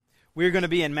We're going to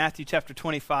be in Matthew chapter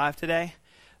 25 today.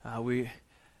 We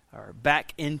are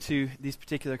back into these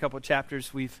particular couple of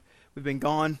chapters. We've been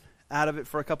gone out of it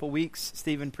for a couple of weeks.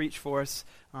 Stephen preached for us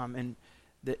in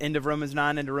the end of Romans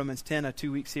 9 into Romans 10, a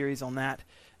 2-week series on that.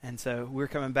 And so we're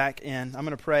coming back in. I'm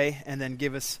going to pray and then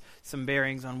give us some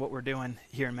bearings on what we're doing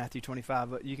here in Matthew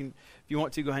 25. But you can, if you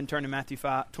want to, go ahead and turn to Matthew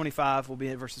 25. We'll be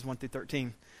at verses 1 through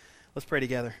 13. Let's pray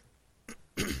together.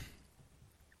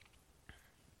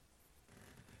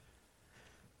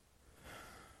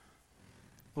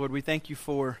 Lord, we thank you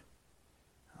for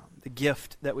the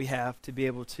gift that we have to be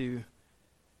able to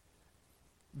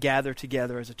gather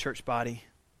together as a church body.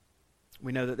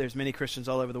 We know that there's many Christians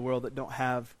all over the world that don't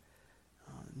have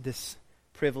this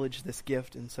privilege, this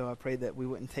gift, and so I pray that we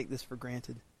wouldn't take this for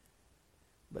granted,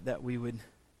 but that we would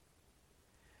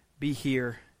be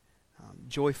here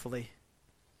joyfully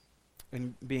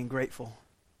and being grateful.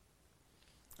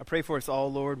 I pray for us all,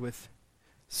 Lord, with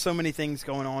so many things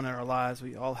going on in our lives.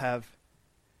 We all have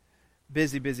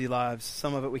busy lives.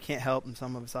 Some of it we can't help, and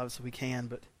some of us obviously we can.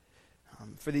 But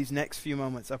for these next few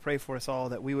moments, I pray for us all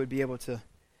that we would be able to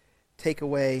take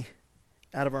away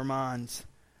out of our minds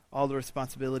all the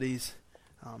responsibilities.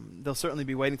 They'll certainly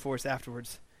be waiting for us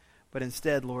afterwards. But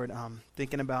instead, Lord,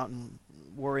 thinking about and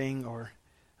worrying or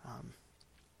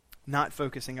not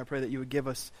focusing, I pray that you would give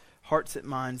us hearts and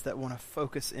minds that want to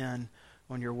focus in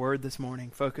on your word this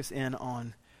morning, focus in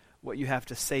on what you have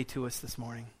to say to us this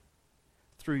morning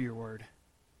through your word.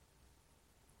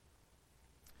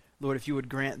 Lord, if you would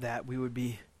grant that, we would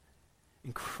be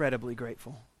incredibly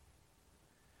grateful.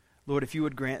 Lord, if you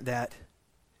would grant that,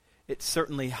 it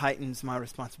certainly heightens my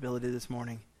responsibility this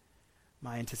morning,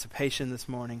 my anticipation this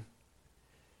morning,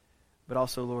 but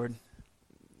also, Lord,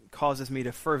 causes me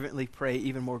to fervently pray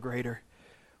even more greater.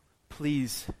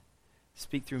 Please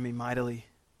speak through me mightily.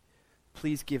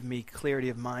 Please give me clarity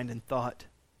of mind and thought.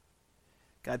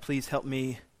 God, please help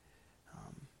me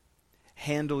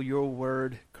handle your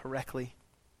word correctly.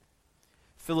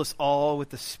 Fill us all with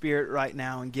the Spirit right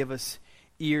now and give us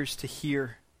ears to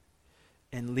hear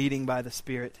and leading by the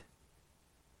Spirit.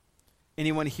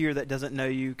 Anyone here that doesn't know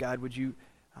you, God, would you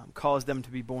cause them to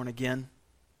be born again?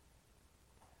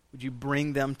 Would you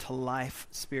bring them to life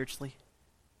spiritually?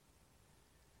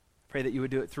 Pray that you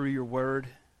would do it through your word.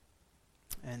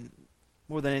 And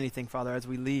more than anything, Father, as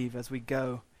we leave, as we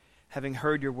go, having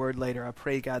heard your word later, I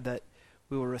pray, God, that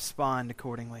we will respond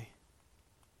accordingly.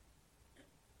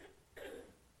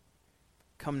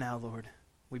 Come now, Lord.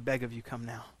 We beg of you, come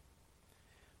now.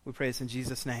 We pray this in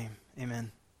Jesus' name.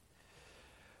 Amen.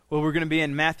 Well, we're going to be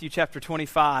in Matthew chapter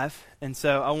 25, and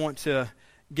so I want to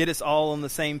get us all on the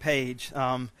same page.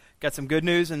 Got some good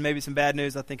news and maybe some bad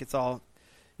news. I think it's all,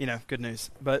 good news.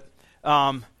 But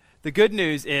the good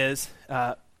news is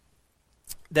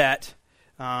that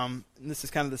this is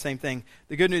kind of the same thing.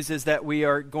 The good news is that we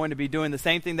are going to be doing the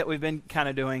same thing that we've been kind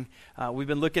of doing. We've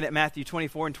been looking at Matthew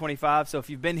 24 and 25. So if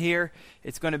you've been here,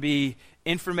 it's going to be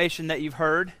information that you've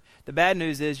heard. The bad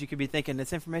news is you could be thinking,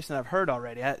 it's information that I've heard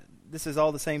already. This is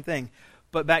all the same thing.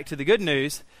 But back to the good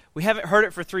news, we haven't heard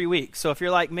it for 3 weeks. So if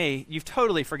you're like me, you've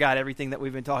totally forgot everything that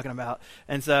we've been talking about.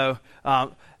 And so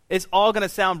it's all going to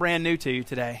sound brand new to you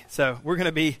today. So we're going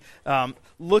to be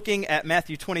looking at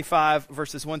Matthew 25,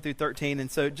 verses 1 through 13. And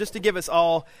so just to give us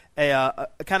all a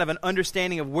kind of an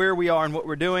understanding of where we are and what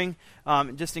we're doing,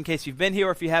 just in case you've been here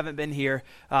or if you haven't been here,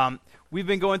 we've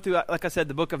been going through, like I said,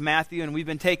 the book of Matthew, and we've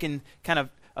been taking kind of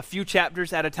a few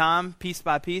chapters at a time, piece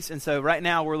by piece. And so right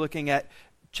now we're looking at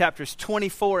chapters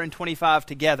 24 and 25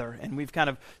 together. And we've kind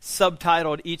of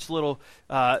subtitled each little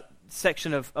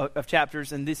section of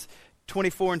chapters. And this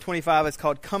 24 and 25 is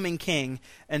called Coming King.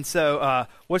 And so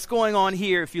what's going on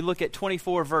here, if you look at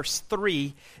 24 verse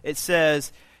 3, it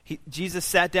says, Jesus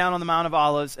sat down on the Mount of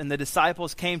Olives and the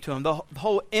disciples came to him. The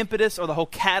whole impetus or the whole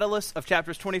catalyst of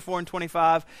chapters 24 and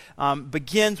 25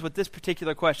 begins with this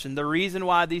particular question. The reason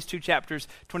why these two chapters,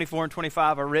 24 and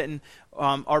 25, are written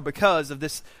are because of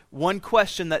this one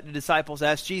question that the disciples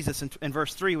asked Jesus in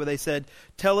verse 3, where they said,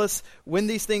 tell us when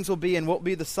these things will be and what will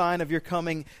be the sign of your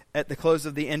coming at the close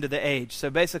of the end of the age. So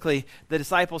basically, the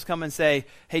disciples come and say,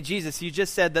 hey, Jesus, you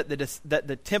just said that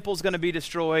the temple's going to be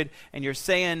destroyed, and you're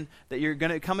saying that you're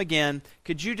going to come again.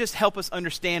 Could you just help us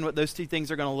understand what those two things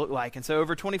are going to look like? And so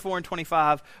over 24 and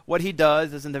 25, what he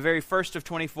does is in the very first of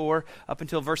 24, up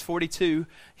until verse 42,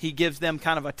 he gives them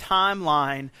kind of a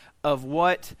timeline of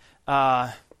what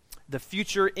the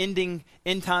future end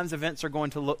times events are going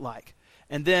to look like.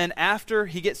 And then after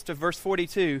he gets to verse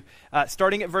 42,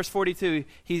 starting at verse 42,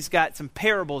 he's got some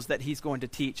parables that he's going to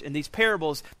teach. And these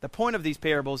parables, the point of these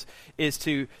parables is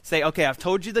to say, okay, I've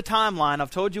told you the timeline. I've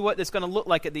told you what it's going to look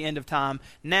like at the end of time.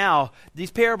 Now,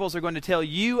 these parables are going to tell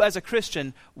you as a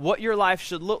Christian what your life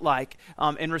should look like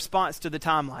in response to the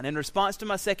timeline. In response to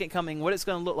my second coming, what it's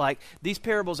going to look like. These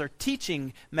parables are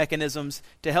teaching mechanisms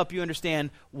to help you understand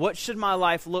what should my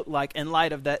life look like in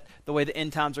light of that, the way the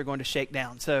end times are going to shake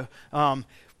down. So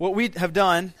what we have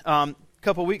done a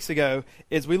couple weeks ago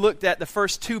is we looked at the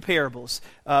first two parables.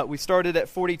 We started at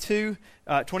 42,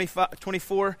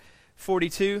 24,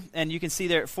 42, and you can see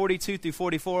there at 42 through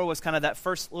 44 was kind of that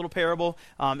first little parable.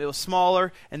 It was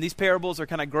smaller, and these parables are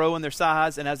kind of grow in their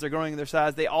size, and as they're growing in their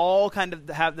size, they all kind of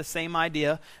have the same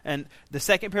idea. And the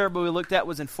second parable we looked at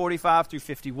was in 45 through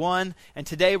 51, and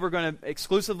today we're going to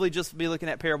exclusively just be looking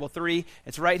at parable 3.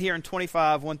 It's right here in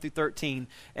 25, 1 through 13.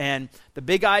 And the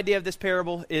big idea of this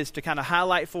parable is to kind of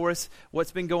highlight for us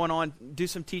what's been going on, do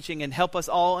some teaching, and help us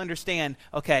all understand,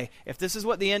 okay, if this is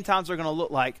what the end times are going to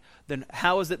look like, then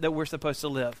how is it that we're supposed to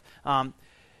live?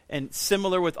 And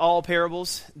similar with all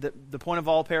parables, the point of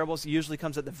all parables usually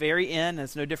comes at the very end. And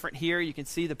it's no different here. You can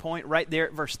see the point right there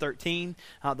at verse 13.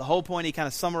 The whole point he kind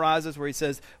of summarizes where he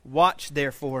says, watch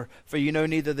therefore, for you know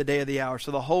neither the day or the hour.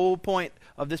 So the whole point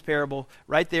of this parable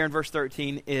right there in verse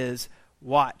 13 is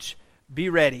watch, be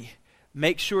ready,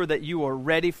 make sure that you are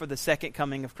ready for the second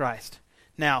coming of Christ.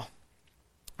 Now,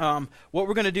 what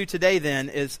we're going to do today then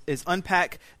is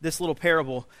unpack this little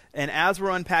parable. And as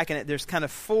we're unpacking it, there's kind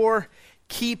of 4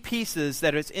 key pieces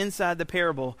that is inside the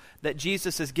parable that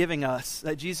Jesus is giving us,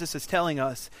 that Jesus is telling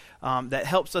us, that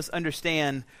helps us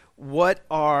understand what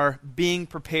our being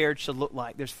prepared should look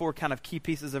like. There's 4 kind of key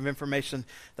pieces of information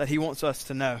that he wants us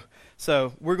to know.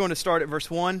 So we're going to start at verse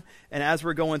 1, and as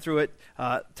we're going through it,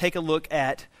 take a look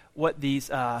at what these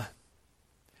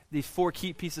 4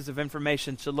 key pieces of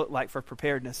information should look like for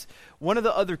preparedness. One of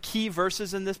the other key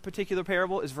verses in this particular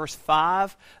parable is verse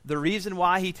 5. The reason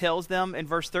why he tells them in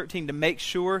verse 13 to make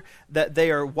sure that they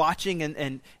are watching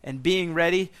and being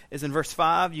ready is in verse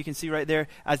 5. You can see right there,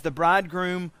 as the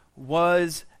bridegroom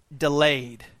was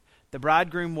delayed. The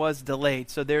bridegroom was delayed.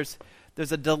 So there's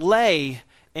a delay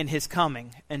in his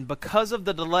coming. And because of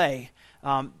the delay,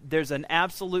 there's an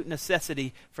absolute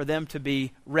necessity for them to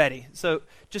be ready. So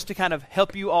just to kind of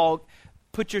help you all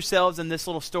put yourselves in this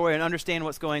little story and understand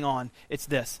what's going on, it's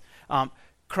this.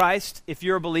 Christ, if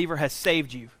you're a believer, has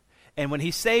saved you. And when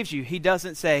he saves you, he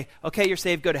doesn't say, okay, you're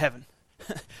saved, go to heaven.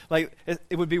 Like,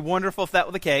 it would be wonderful if that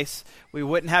were the case. We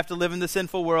wouldn't have to live in the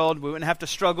sinful world. We wouldn't have to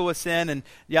struggle with sin and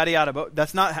yada, yada. But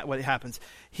that's not what happens.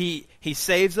 He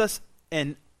saves us,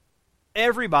 and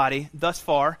everybody thus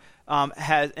far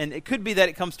has, and it could be that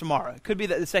it comes tomorrow. It could be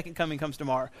that the second coming comes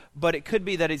tomorrow, but it could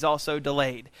be that he's also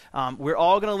delayed. We're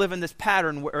all going to live in this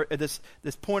pattern, this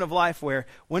point of life where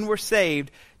when we're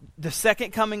saved, the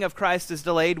second coming of Christ is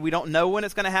delayed. We don't know when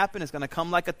it's going to happen. It's going to come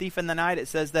like a thief in the night. It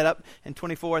says that up in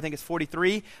 24, I think it's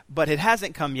 43, but it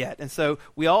hasn't come yet. And so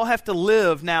we all have to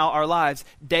live now our lives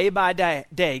day by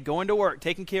day, going to work,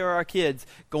 taking care of our kids,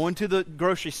 going to the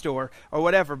grocery store or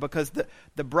whatever, because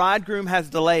the bridegroom has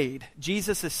delayed.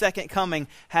 Jesus' second coming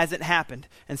hasn't happened.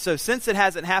 And so since it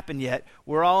hasn't happened yet,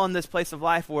 we're all in this place of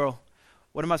life where,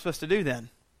 what am I supposed to do then?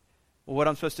 Well, what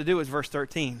I'm supposed to do is verse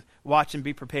 13, watch and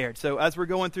be prepared. So as we're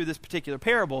going through this particular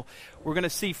parable, we're going to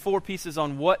see 4 pieces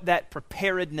on what that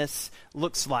preparedness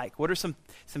looks like. What are some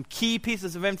key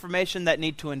pieces of information that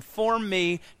need to inform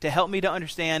me to help me to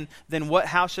understand then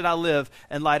how should I live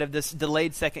in light of this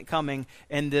delayed second coming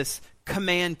and this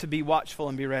command to be watchful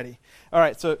and be ready. All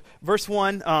right, so verse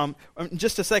 1,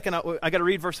 just a second, I got to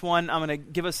read verse 1. I'm going to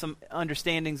give us some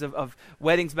understandings of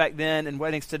weddings back then and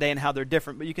weddings today and how they're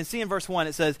different. But you can see in verse 1,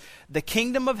 it says, the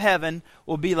kingdom of heaven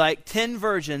will be like 10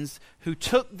 virgins who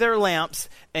took their lamps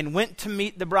and went to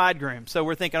meet the bridegroom. So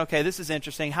we're thinking, okay, this is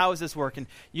interesting. How is this working?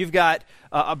 You've got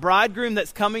a bridegroom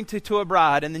that's coming to a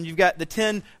bride, and then you've got the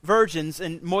 10 virgins,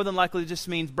 and more than likely just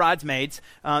means bridesmaids,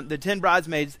 the 10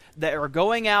 bridesmaids that are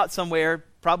going out somewhere,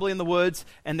 probably in the woods,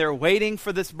 and they're waiting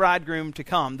for this bridegroom to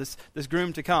come, this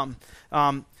groom to come.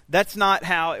 That's not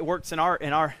how it works in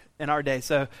our day.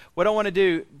 So what I want to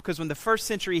do, because when the first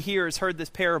century hearers heard this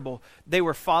parable, they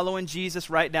were following Jesus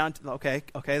right down to, okay,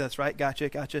 that's right,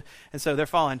 gotcha. And so they're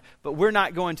following. But we're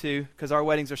not going to, because our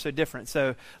weddings are so different.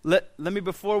 So let me,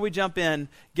 before we jump in,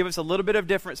 give us a little bit of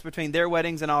difference between their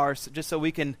weddings and ours, just so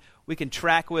we can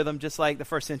track with them just like the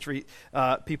first century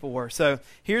people were. So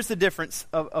here's the difference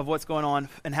of what's going on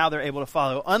and how they're able to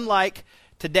follow. Unlike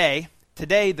today,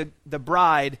 today, the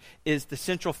bride is the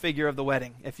central figure of the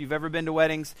wedding. If you've ever been to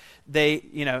weddings,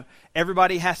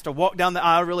 everybody has to walk down the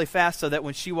aisle really fast so that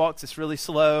when she walks, it's really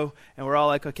slow. And we're all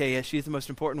like, okay, yeah, she's the most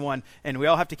important one. And we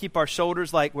all have to keep our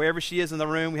shoulders like wherever she is in the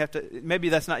room. We have to, maybe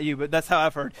that's not you, but that's how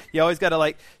I've heard. You always got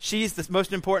to she's the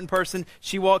most important person.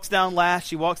 She walks down last.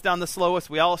 She walks down the slowest.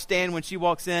 We all stand when she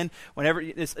walks in. Whenever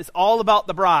it's all about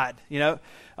the bride,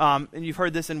 and you've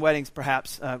heard this in weddings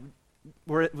perhaps.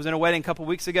 Was in a wedding a couple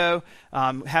weeks ago.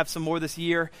 Have some more this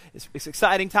year. It's an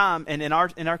exciting time, and in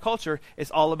our culture,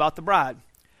 it's all about the bride.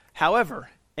 However,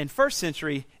 in first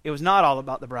century, it was not all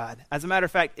about the bride. As a matter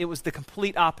of fact, it was the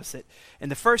complete opposite. In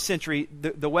the first century,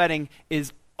 the wedding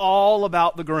is all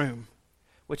about the groom,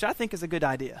 which I think is a good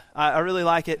idea. I really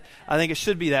like it. I think it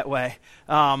should be that way.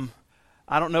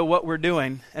 I don't know what we're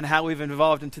doing and how we've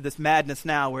evolved into this madness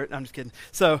now. I'm just kidding.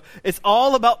 So it's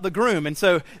all about the groom. And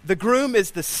so the groom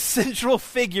is the central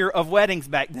figure of weddings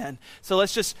back then. So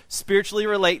let's just spiritually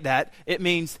relate that. It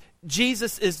means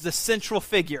Jesus is the central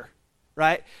figure,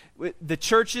 right? The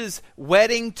church's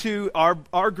wedding to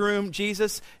our groom,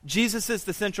 Jesus is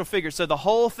the central figure. So the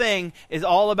whole thing is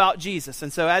all about Jesus.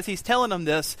 And so as he's telling them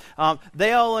this,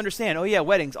 they all understand, oh yeah,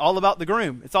 wedding's all about the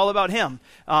groom. It's all about him.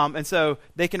 And so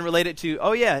they can relate it to,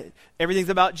 oh yeah, everything's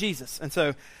about Jesus. And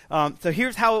so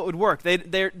here's how it would work.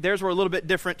 Theirs were a little bit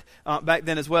different back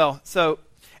then as well. So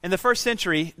in the first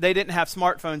century, they didn't have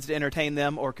smartphones to entertain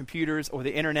them, or computers, or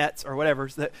the internets, or whatever.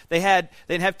 So they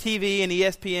didn't have TV and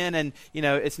ESPN, and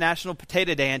it's National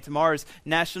Potato Day, and tomorrow's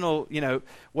National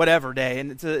whatever day,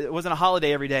 and it wasn't a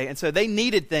holiday every day. And so they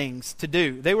needed things to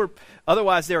do.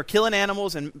 Otherwise they were killing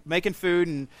animals and making food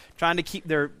and trying to keep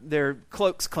their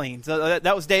cloaks clean. So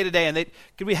that was day to day, and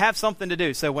could we have something to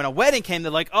do? So when a wedding came,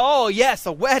 they're like, oh yes,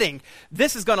 a wedding.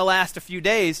 This is going to last a few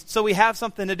days, so we have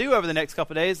something to do over the next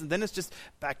couple of days, and then it's just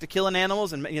back to killing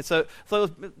animals. And so it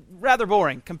was rather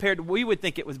boring compared to, we would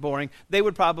think it was boring. They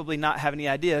would probably not have any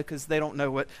idea because they don't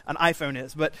know what an iPhone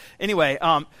is. But anyway,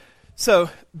 so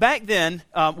back then,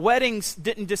 weddings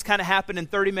didn't just kind of happen in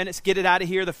 30 minutes, get it out of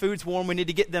here, the food's warm, we need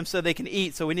to get them so they can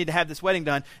eat, so we need to have this wedding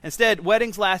done. Instead,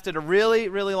 weddings lasted a really,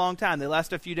 really long time. They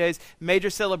lasted a few days, major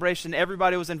celebration,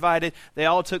 everybody was invited, they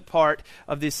all took part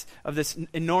of this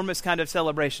enormous kind of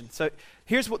celebration. So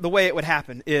here's the way it would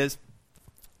happen is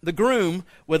the groom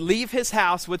would leave his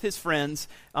house with his friends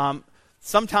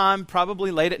sometime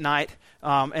probably late at night,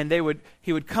 and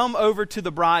he would come over to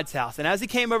the bride's house. And as he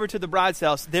came over to the bride's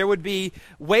house, there would be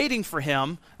waiting for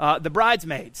him the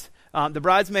bridesmaids. The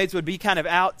bridesmaids would be kind of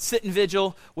out, sitting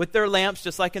vigil with their lamps,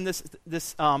 just like in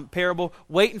this parable,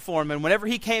 waiting for him. And whenever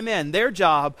he came in, their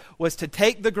job was to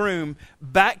take the groom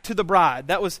back to the bride.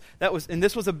 That was, and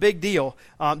this was a big deal.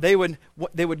 They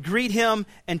would greet him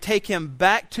and take him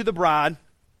back to the bride.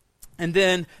 And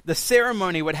then the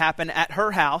ceremony would happen at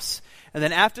her house. And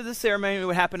then after the ceremony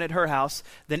would happen at her house,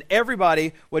 then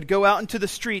everybody would go out into the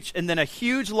streets, and then a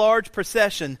huge, large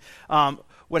procession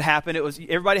would happen.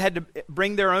 Everybody had to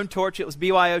bring their own torch. It was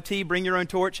BYOT, bring your own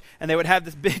torch, and they would have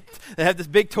this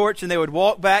big torch, and they would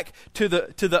walk back to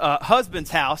the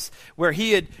husband's house where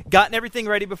he had gotten everything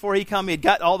ready before he come. He had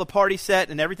got all the party set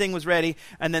and everything was ready,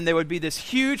 and then there would be this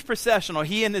huge processional.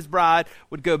 He and his bride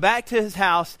would go back to his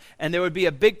house, and there would be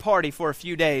a big party for a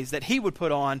few days that he would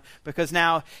put on because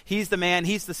now he's the man,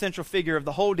 he's the central figure of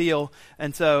the whole deal,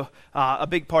 and so a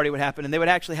big party would happen, and they would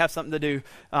actually have something to do,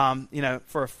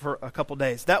 for a couple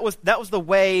days. That was the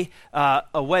way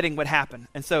a wedding would happen.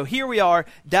 And so here we are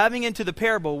diving into the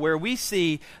parable where we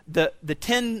see the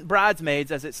 10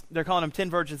 bridesmaids, they're calling them 10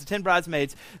 virgins, the 10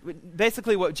 bridesmaids.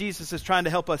 Basically what Jesus is trying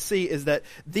to help us see is that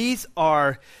these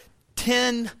are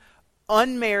 10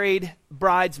 unmarried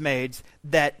bridesmaids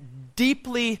that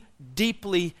deeply,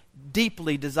 deeply,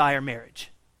 deeply desire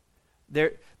marriage.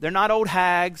 They're not old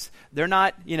hags. They're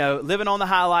not, living on the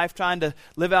high life, trying to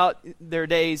live out their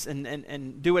days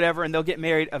and do whatever, and they'll get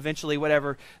married eventually,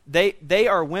 whatever. They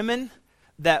are women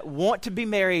that want to be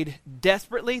married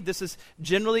desperately. This is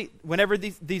generally, whenever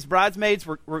these bridesmaids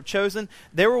were chosen,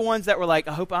 they were ones that were like,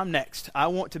 I hope I'm next. I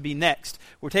want to be next.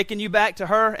 We're taking you back to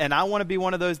her, and I want to be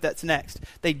one of those that's next.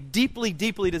 They deeply,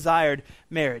 deeply desired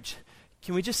marriage.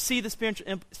 Can we just see the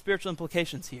spiritual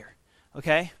implications here?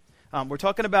 Okay? We're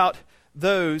talking about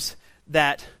those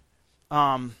that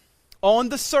on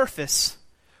the surface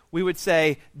we would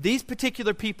say these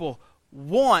particular people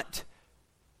want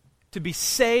to be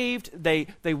saved, they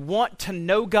want to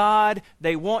know God,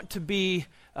 they want to be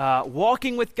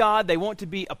walking with God, they want to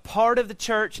be a part of the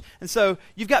church. And so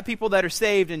you've got people that are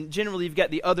saved, and generally you've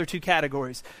got the other two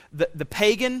categories, the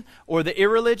pagan or the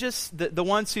irreligious, the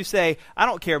ones who say, I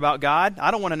don't care about God,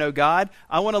 I don't want to know God,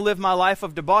 I want to live my life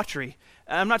of debauchery.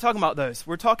 I'm not talking about those.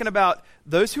 We're talking about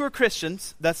those who are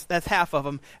Christians. That's half of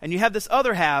them. And you have this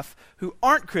other half who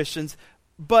aren't Christians,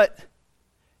 but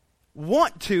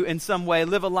want to, in some way,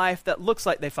 live a life that looks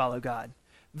like they follow God.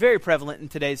 Very prevalent in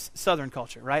today's Southern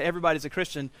culture, right? Everybody's a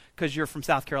Christian because you're from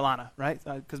South Carolina, right?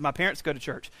 Because my parents go to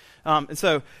church. And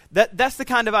so that's the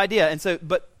kind of idea. And so,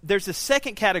 but there's a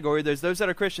second category. There's those that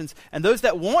are Christians and those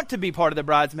that want to be part of the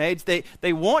bridesmaids.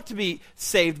 They want to be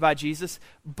saved by Jesus,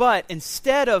 but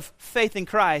instead of faith in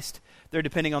Christ, they're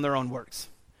depending on their own works.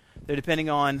 They're depending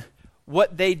on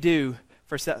what they do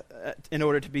in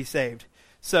order to be saved.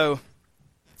 So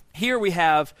here we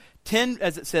have 10,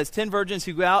 as it says, 10 virgins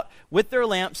who go out with their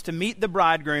lamps to meet the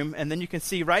bridegroom. And then you can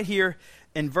see right here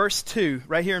in verse 2,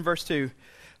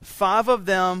 5 of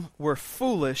them were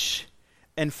foolish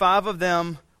and 5 of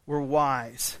them were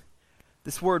wise.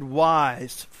 This word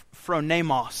wise,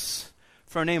 phronemos,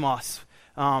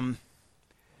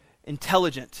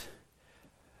 intelligent,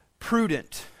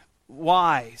 prudent,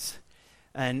 wise.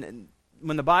 And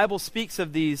when the Bible speaks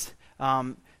of these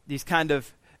kind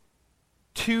of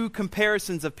two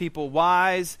comparisons of people,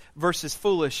 wise versus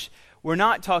foolish, we're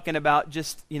not talking about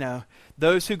just,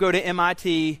 those who go to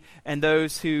MIT and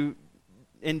those who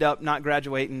end up not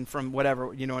graduating from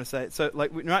whatever, you know what I say. So,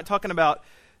 we're not talking about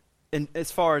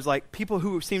as far as, people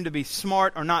who seem to be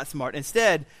smart or not smart.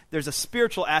 Instead, there's a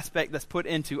spiritual aspect that's put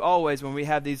into always when we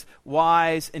have these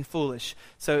wise and foolish.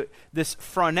 So, this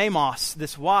phronemos,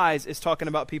 this wise, is talking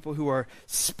about people who are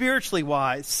spiritually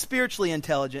wise, spiritually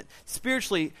intelligent,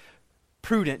 spiritually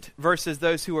prudent versus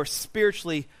those who are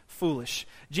spiritually foolish.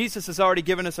 Jesus has already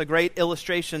given us a great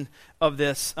illustration of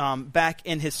this back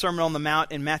in his Sermon on the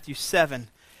Mount in Matthew 7.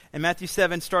 In Matthew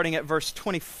 7, starting at verse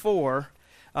 24,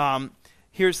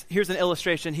 here's an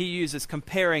illustration he uses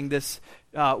comparing this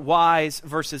wise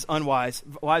versus unwise,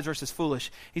 wise versus foolish.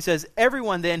 He says,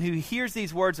 everyone then who hears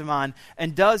these words of mine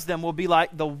and does them will be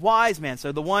like the wise man.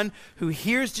 So the one who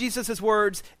hears Jesus'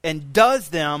 words and does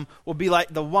them will be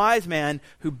like the wise man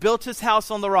who built his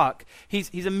house on the rock. He's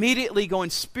immediately going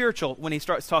spiritual when he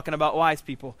starts talking about wise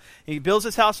people. He builds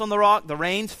his house on the rock, the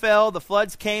rains fell, the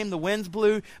floods came, the winds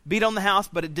blew, beat on the house,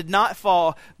 but it did not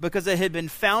fall because it had been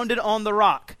founded on the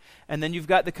rock. And then you've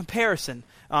got the comparison.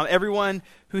 Everyone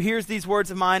who hears these words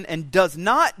of mine and does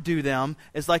not do them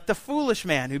is like the foolish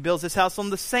man who builds his house on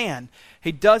the sand.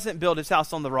 He doesn't build his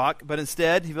house on the rock, but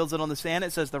instead he builds it on the sand.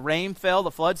 It says the rain fell,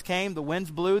 the floods came, the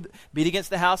winds blew, beat against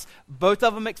the house. Both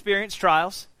of them experienced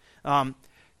trials.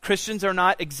 Christians are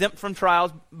not exempt from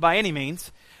trials by any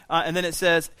means. And then it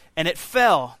says, and it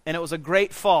fell, and it was a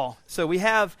great fall. So we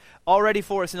have already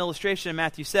for us an illustration in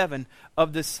Matthew 7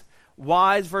 of this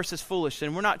wise versus foolish.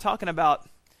 And we're not talking about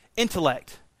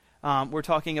intellect. We're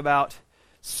talking about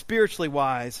spiritually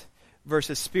wise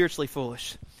versus spiritually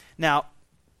foolish. Now,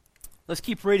 let's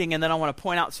keep reading, and then I want to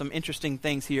point out some interesting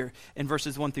things here in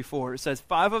verses 1 through 4. It says,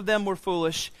 5 of them were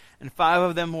foolish, and 5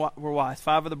 of them were wise.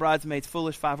 5 of the bridesmaids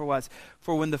foolish, 5 were wise.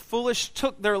 For when the foolish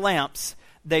took their lamps,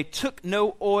 they took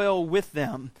no oil with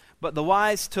them, but the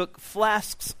wise took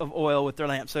flasks of oil with their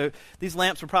lamps. So these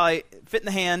lamps were probably fit in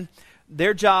the hand.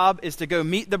 Their job is to go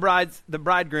meet the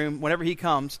bridegroom whenever he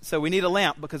comes. So we need a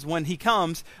lamp because when he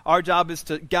comes, our job is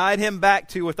to guide him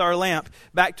with our lamp,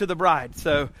 back to the bride.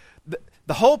 So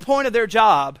the whole point of their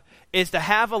job is to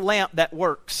have a lamp that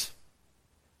works.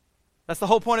 That's the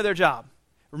whole point of their job.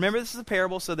 Remember, this is a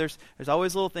parable, so there's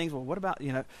always little things. Well, what about,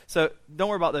 so don't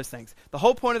worry about those things. The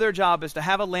whole point of their job is to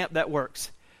have a lamp that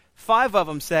works. 5 of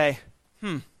them say,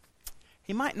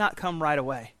 he might not come right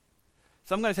away.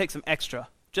 So I'm going to take some extra,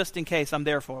 just in case I'm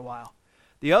there for a while.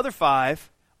 The other 5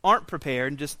 aren't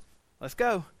prepared and just, let's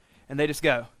go. And they just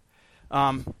go.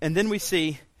 And then we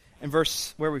see in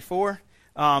verse, where are we, 4?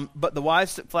 But the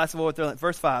wise took flasks of oil with their lamp.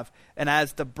 Verse 5. And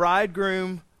as the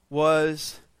bridegroom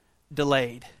was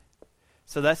delayed.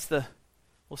 So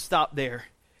we'll stop there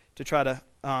to try to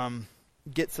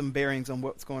get some bearings on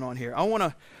what's going on here. I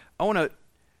want to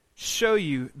show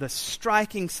you the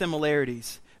striking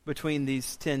similarities between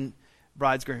these 10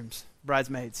 bridesmaids.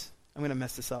 I'm going to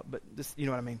mess this up, but just, you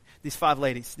know what I mean. These 5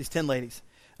 ladies, these 10 ladies.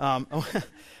 I'm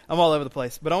all over the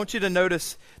place. But I want you to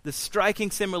notice the striking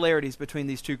similarities between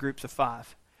these two groups of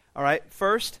 5. All right?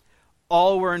 First,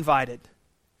 all were invited.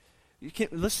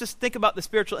 Let's just think about the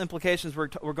spiritual implications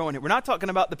we're going here. We're not talking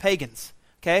about the pagans,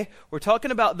 okay? We're talking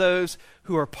about those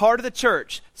who are part of the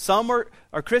church. Some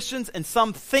are Christians and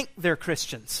some think they're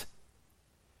Christians.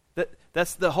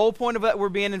 That's the whole point of what we're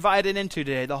being invited into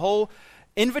today. The whole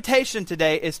invitation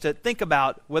today is to think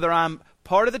about whether I'm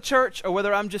part of the church or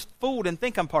whether I'm just fooled and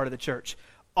think I'm part of the church.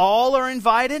 All are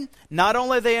invited. Not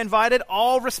only are they invited,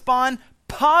 all respond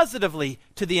positively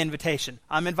to the invitation.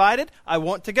 I'm invited. I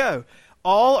want to go.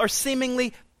 all are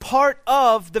seemingly part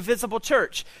of the visible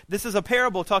church. This is a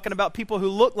parable talking about people who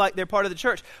look like they're part of the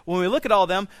church. When we look at all of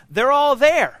them, they're all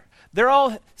there. They're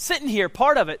all sitting here,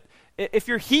 part of it. If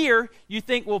you're here, you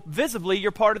think, well, visibly,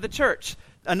 you're part of the church.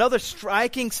 Another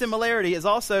striking similarity is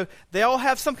also they all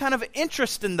have some kind of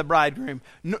interest in the bridegroom.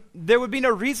 No, there would be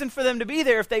no reason for them to be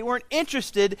there if they weren't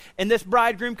interested in this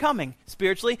bridegroom coming.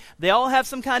 Spiritually, they all have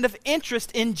some kind of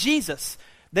interest in Jesus.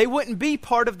 They wouldn't be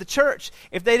part of the church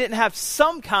if they didn't have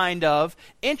some kind of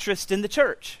interest in the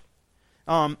church.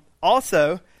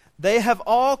 Also, they have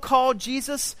all called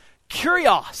Jesus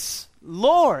Kyrios,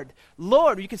 Lord.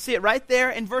 Lord, you can see it right there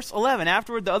in verse 11.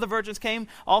 Afterward, the other virgins came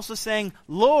also saying,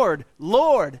 Lord,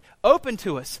 Lord, open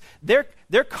to us. They're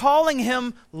calling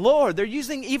him Lord. They're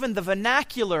using even the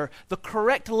vernacular, the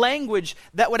correct language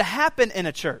that would happen in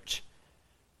a church.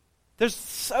 There's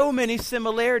so many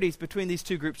similarities between these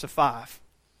two groups of five.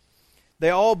 They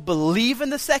all believe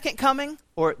in the second coming,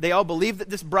 or they all believe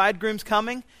that this bridegroom's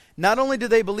coming. Not only do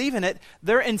they believe in it,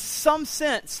 they're in some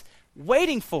sense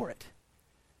waiting for it.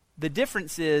 The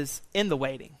difference is in the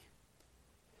waiting.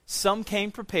 Some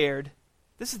came prepared.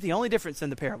 This is the only difference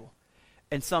in the parable.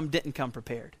 And some didn't come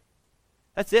prepared.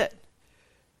 That's it.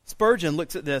 Spurgeon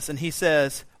looks at this and he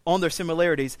says, on their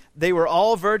similarities, they were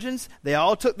all virgins, they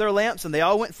all took their lamps, and they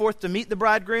all went forth to meet the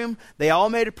bridegroom. They all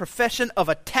made a profession of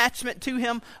attachment to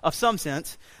him, of some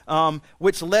sense,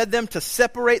 which led them to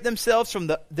separate themselves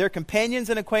from their companions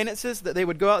and acquaintances, that they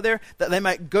would go out there, that they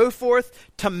might go forth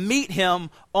to meet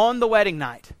him on the wedding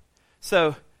night.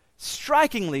 So,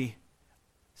 strikingly,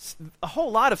 a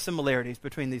whole lot of similarities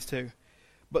between these two.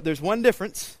 But there's one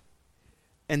difference,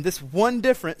 and this one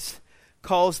difference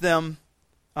calls them,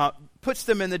 puts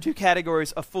them in the two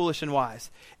categories of foolish and wise.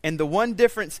 And the one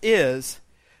difference is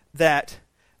that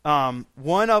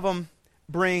one of them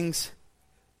brings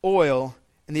oil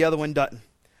and the other one doesn't.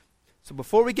 So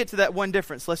before we get to that one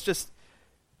difference, let's just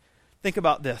think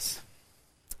about this.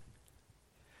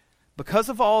 Because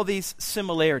of all these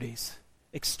similarities,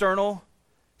 external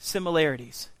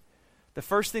similarities, the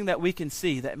first thing that we can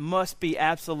see that must be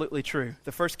absolutely true,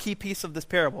 the first key piece of this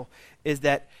parable, is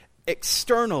that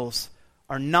externals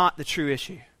are not the true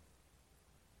issue.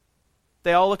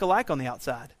 They all look alike on the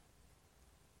outside.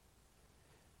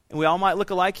 And we all might look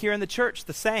alike here in the church,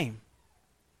 the same.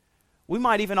 We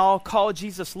might even all call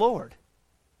Jesus Lord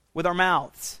with our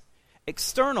mouths.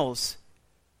 Externals,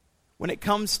 when it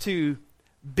comes to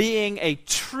being a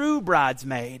true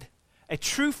bridesmaid, a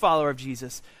true follower of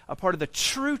Jesus, a part of the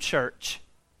true church,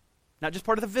 not just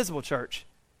part of the visible church,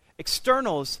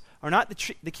 externals are not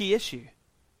the key issue.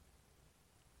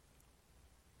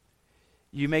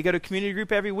 You may go to community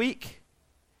group every week.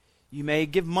 You may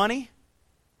give money.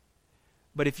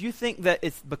 But if you think that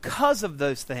it's because of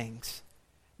those things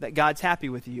that God's happy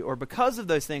with you, or because of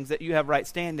those things that you have right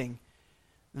standing,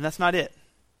 then that's not it.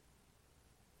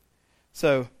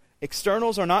 So,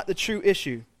 externals are not the true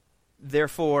issue.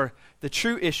 Therefore, the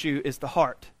true issue is the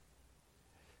heart.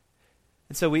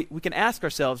 And so we can ask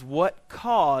ourselves, what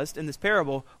caused, in this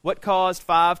parable, what caused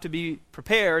five to be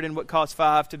prepared and what caused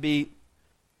five to be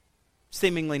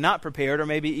seemingly not prepared or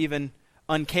maybe even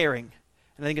uncaring?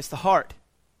 And I think it's the heart.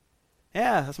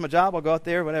 Yeah, that's my job. I'll go out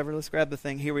there, whatever. Let's grab the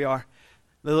thing. Here we are.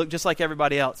 They look just like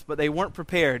everybody else, but they weren't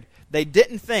prepared. They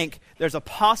didn't think there's a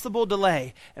possible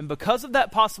delay. And because of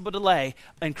that possible delay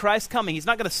in Christ coming, he's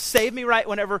not going to save me right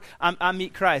whenever I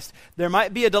meet Christ. There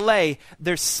might be a delay.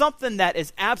 There's something that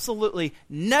is absolutely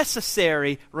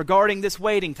necessary regarding this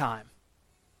waiting time.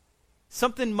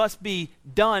 Something must be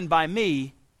done by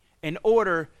me in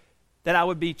order that I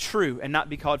would be true and not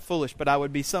be called foolish, but I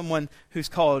would be someone who's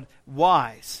called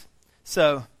wise.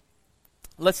 So,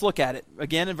 let's look at it.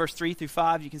 Again, in verse 3 through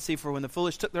 5, you can see, for when the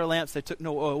foolish took their lamps, they took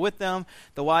no oil with them.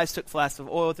 The wise took flasks of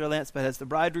oil with their lamps, but as the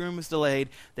bridegroom was delayed,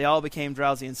 they all became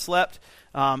drowsy and slept.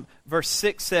 Verse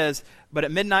 6 says, but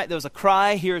at midnight there was a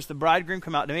cry, here's the bridegroom,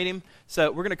 come out to meet him. So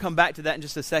we're going to come back to that in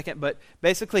just a second, but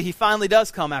basically he finally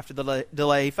does come after the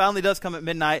delay. He finally does come at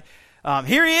midnight.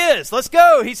 Here he is, let's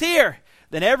go, he's here.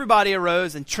 Then everybody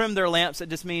arose and trimmed their lamps. It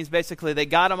just means basically they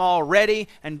got them all ready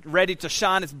and ready to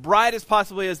shine as bright as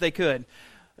possibly as they could.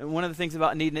 And one of the things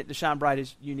about needing it to shine bright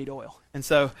is you need oil. And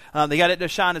so they got it to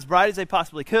shine as bright as they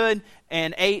possibly could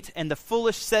and ate. And the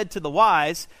foolish said to the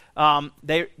wise,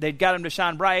 they got them to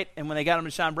shine bright. And when they got them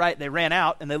to shine bright, they ran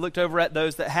out and they looked over at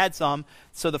those that had some.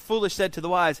 So the foolish said to the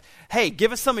wise, hey,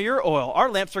 give us some of your oil.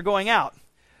 Our lamps are going out.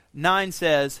 9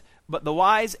 says, but the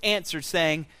wise answered,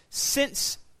 saying,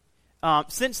 since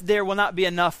there will not be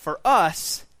enough for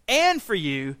us and for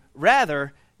you,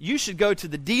 rather, you should go to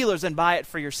the dealers and buy it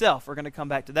for yourself. We're going to come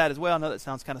back to that as well. I know that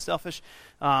sounds kind of selfish.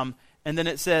 And then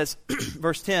it says,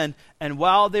 verse 10, and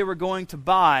while they were going to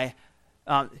buy,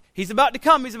 he's about to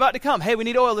come. Hey, we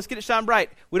need oil. Let's get it shine bright.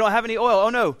 We don't have any oil.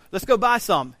 Oh, no. Let's go buy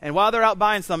some. And while they're out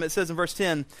buying some, it says in verse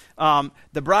 10,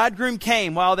 the bridegroom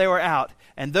came while they were out.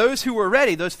 And those who were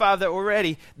ready, those 5 that were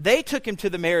ready, they took him to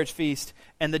the marriage feast,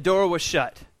 and the door was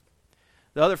shut.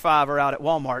 The other 5 are out at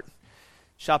Walmart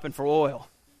shopping for oil,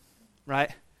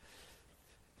 right?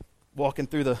 Walking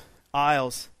through the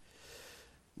aisles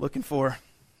looking for...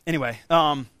 Anyway,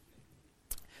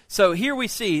 so here we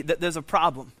see that there's a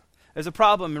problem. There's a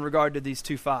problem in regard to these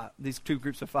two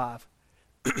groups of 5.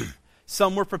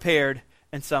 Some were prepared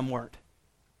and some weren't.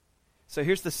 So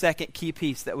here's the second key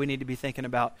piece that we need to be thinking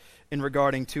about in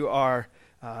regarding to our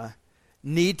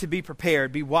need to be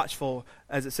prepared, be watchful,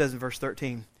 as it says in verse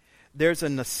 13. There's a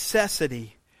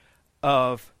necessity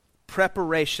of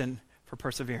preparation for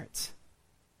perseverance.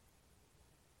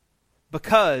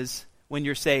 Because when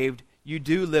you're saved, you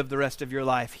do live the rest of your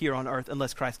life here on earth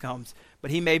unless Christ comes. But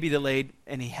he may be delayed,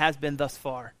 and he has been thus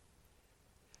far.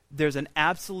 There's an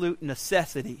absolute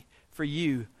necessity for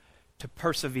you to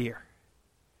persevere.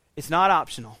 It's not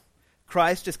optional.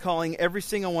 Christ is calling every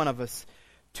single one of us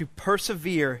to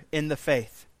persevere in the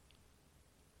faith.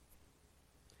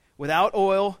 Without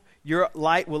oil, your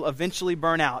light will eventually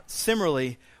burn out.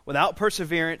 Similarly, without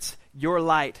perseverance, your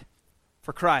light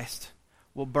for Christ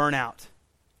will burn out.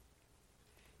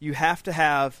 You have to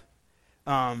have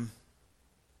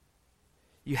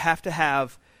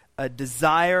a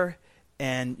desire,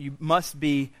 and you must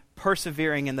be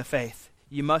persevering in the faith.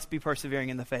 You must be persevering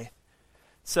in the faith.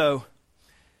 So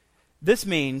this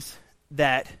means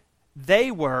that they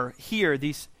were here,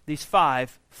 these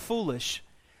 5, foolish.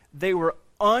 They were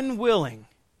unwilling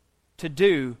to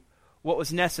do what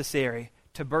was necessary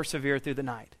to persevere through the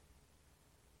night.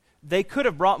 They could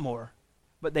have brought more,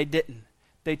 but they didn't.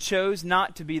 They chose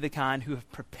not to be the kind who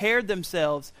have prepared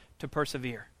themselves to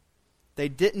persevere. They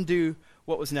didn't do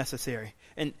what was necessary.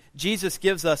 And Jesus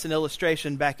gives us an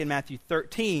illustration back in Matthew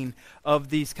 13 of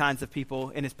these kinds of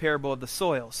people in his parable of the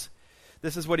soils.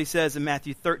 This is what he says in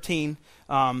Matthew 13.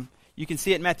 You can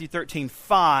see it in Matthew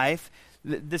 13:5.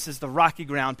 This is the rocky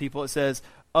ground people. It says,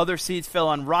 other seeds fell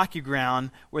on rocky ground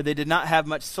where they did not have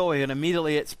much soil, and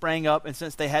immediately it sprang up, and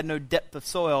since they had no depth of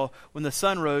soil, when the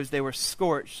sun rose, they were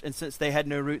scorched, and since they had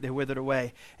no root, they withered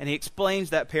away. And he explains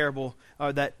that parable,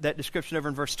 or that description over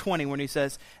in verse 20, when he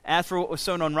says, as for what was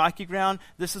sown on rocky ground,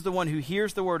 this is the one who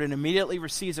hears the word and immediately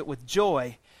receives it with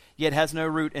joy, yet has no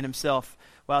root in himself.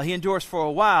 While he endures for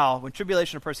a while, when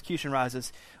tribulation or persecution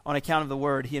rises on account of the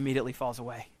word, he immediately falls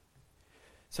away.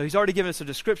 So he's already given us a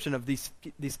description of these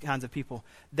kinds of people.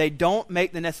 They don't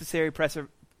make the necessary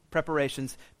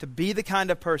preparations to be the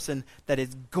kind of person that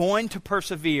is going to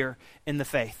persevere in the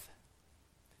faith.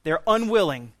 They're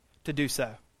unwilling to do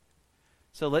so.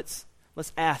 So let's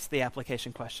ask the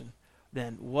application question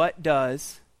then. What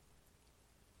does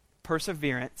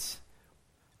perseverance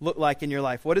look like in your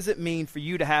life? What does it mean for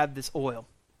you to have this oil?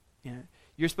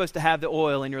 You're supposed to have the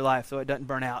oil in your life so it doesn't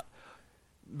burn out.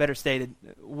 Better stated,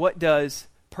 what does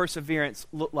perseverance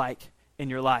look like in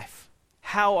your life?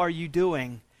 How are you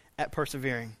doing at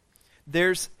persevering?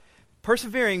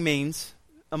 Persevering means,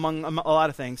 among a lot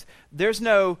of things, there's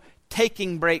no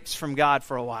taking breaks from God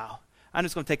for a while. I'm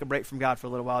just going to take a break from God for a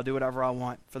little while, do whatever I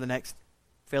want for the next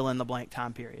fill-in-the-blank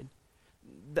time period.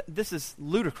 This is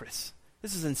ludicrous.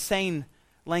 This is insane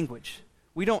language.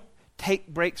 We don't take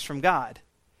breaks from God.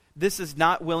 This is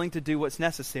not willing to do what's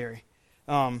necessary.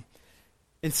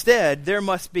 Instead, there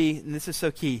must be, and this is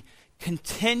so key,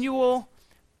 continual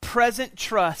present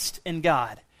trust in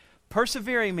God.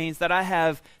 Persevering means that I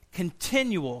have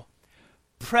continual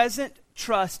present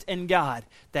trust in God,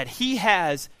 that he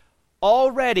has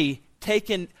already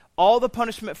taken all the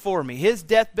punishment for me. His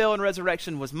death, burial, and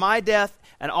resurrection was my death,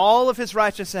 and all of his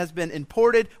righteousness has been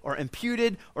imported or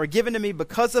imputed or given to me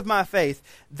because of my faith.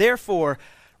 Therefore,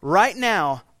 right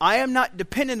now, I am not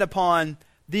dependent upon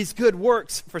these good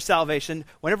works for salvation.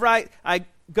 Whenever I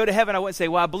go to heaven, I wouldn't say,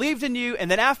 well, I believed in you,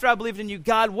 and then after I believed in you,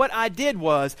 God, what I did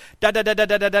was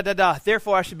da-da-da-da-da-da-da-da.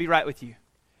 Therefore, I should be right with you.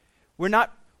 We're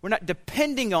not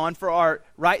depending on, for our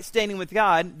right standing with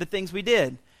God, the things we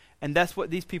did. And that's what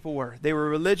these people were. They were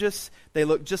religious. They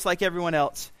looked just like everyone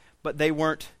else, but they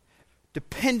weren't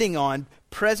depending on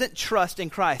present trust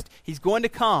in Christ. He's going to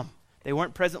come. They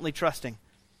weren't presently trusting.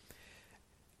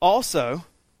 Also,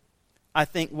 I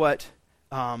think what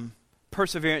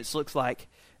perseverance looks like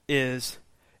is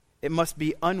it must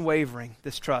be unwavering,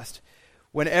 this trust.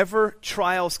 Whenever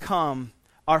trials come,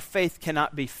 our faith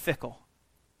cannot be fickle.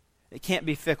 It can't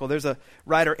be fickle. There's a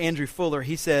writer, Andrew Fuller,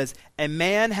 he says, a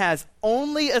man has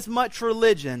only as much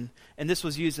religion, and this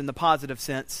was used in the positive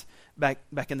sense,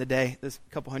 back in the day, this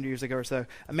a couple hundred years ago or so.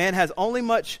 A man has only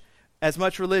as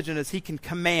much religion as he can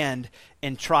command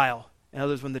in trial. In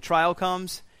other words, when the trial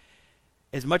comes,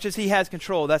 as much as he has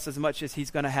control, that's as much as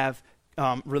he's going to have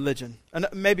religion. And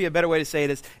maybe a better way to say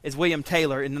it is William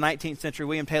Taylor. In the 19th century,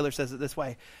 William Taylor says it this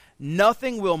way: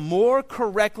 nothing will more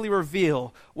correctly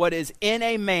reveal what is in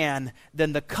a man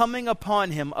than the coming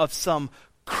upon him of some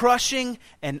crushing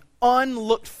and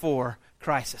unlooked for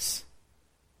crisis.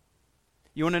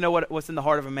 You want to know what's in the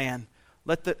heart of a man?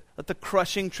 Let the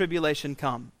crushing tribulation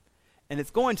come. And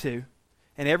it's going to,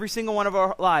 in every single one of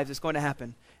our lives, it's going to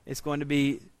happen. It's going to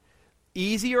be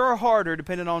easier or harder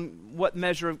depending on what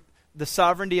measure of the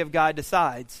sovereignty of God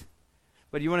decides.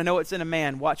 But you want to know what's in a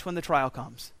man, watch when the trial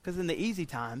comes. Because in the easy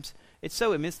times, it's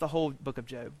the whole book of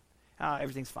Job.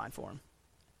 Everything's fine for him.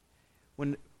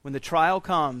 When the trial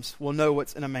comes, we'll know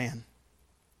what's in a man.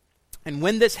 And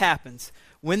when this happens,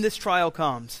 when this trial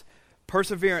comes,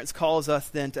 perseverance calls us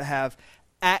then to have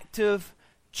active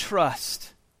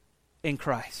trust in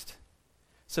Christ.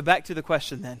 So back to the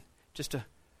question then, just to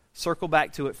circle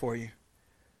back to it for you.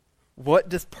 What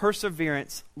does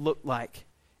perseverance look like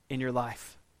in your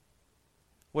life?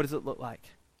 What does it look like?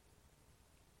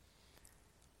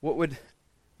 What would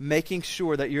making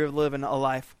sure that you're living a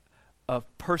life of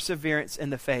perseverance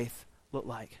in the faith look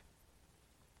like?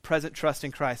 Present trust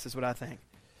in Christ is what I think.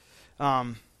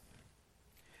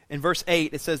 In verse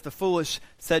 8, it says, the foolish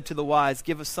said to the wise,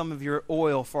 give us some of your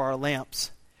oil for our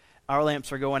lamps. Our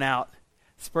lamps are going out.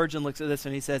 Spurgeon looks at this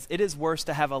and he says, it is worse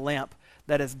to have a lamp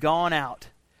that has gone out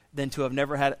than to have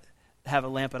never have a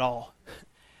lamp at all.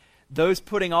 Those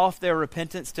putting off their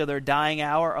repentance till their dying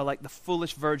hour are like the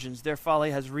foolish virgins. Their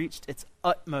folly has reached its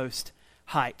utmost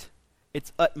height.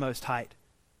 Its utmost height.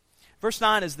 Verse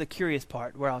 9 is the curious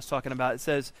part where I was talking about. It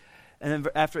says, and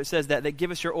then after it says that, they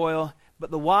give us your oil.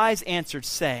 But the wise answered,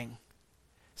 saying,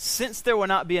 since there will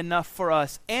not be enough for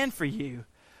us and for you,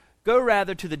 go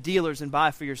rather to the dealers and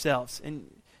buy for yourselves.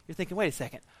 And you're thinking, wait a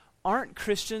second. Aren't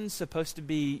Christians supposed to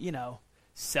be,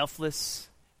 selfless,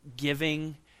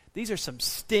 giving? These are some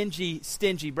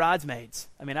stingy bridesmaids.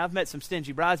 I mean, I've met some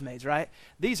stingy bridesmaids, right?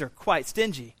 These are quite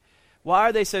stingy. Why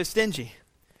are they so stingy?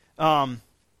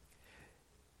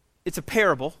 It's a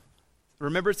parable.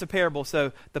 Remember, it's a parable.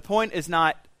 So the point is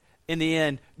not, in the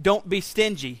end, don't be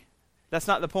stingy. That's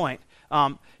not the point.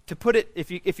 To put it,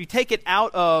 if you take it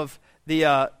out of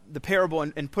the parable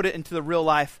and put it into the real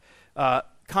life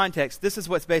context, this is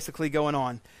what's basically going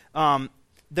on.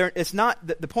 It's not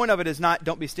the point of it is not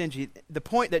don't be stingy. The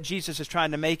point that Jesus is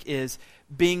trying to make is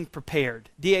being prepared.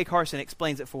 D.A. Carson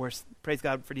explains it for us. Praise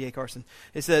God for D.A. Carson.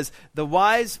 It says, the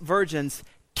wise virgins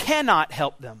cannot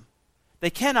help them. They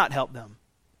cannot help them.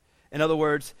 In other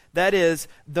words, that is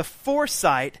the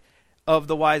foresight of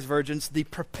the wise virgins, the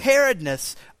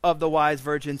preparedness of the wise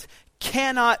virgins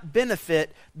cannot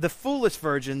benefit the foolish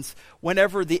virgins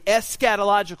whenever the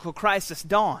eschatological crisis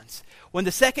dawns. When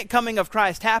the second coming of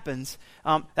Christ happens,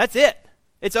 that's it.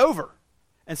 It's over.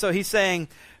 And so he's saying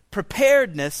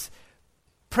preparedness,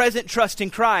 present trust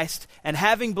in Christ, and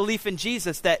having belief in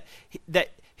Jesus that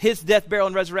his death, burial,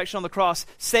 and resurrection on the cross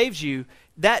saves you,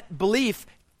 that belief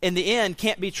in the end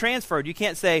can't be transferred. You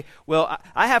can't say, well,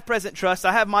 I have present trust,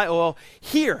 I have my oil,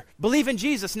 here, believe in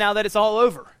Jesus now that it's all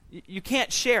over. You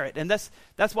can't share it. And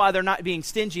that's why they're not being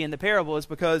stingy in the parable, is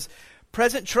because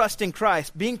present trust in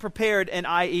Christ, being prepared, and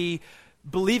i.e.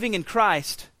 believing in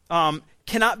Christ,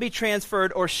 cannot be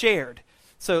transferred or shared.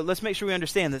 So let's make sure we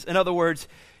understand this. In other words,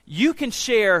 you can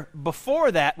share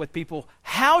before that with people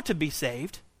how to be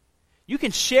saved. You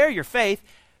can share your faith,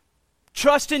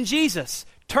 trust in Jesus,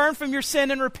 turn from your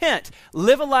sin and repent.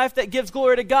 Live a life that gives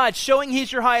glory to God, showing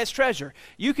He's your highest treasure.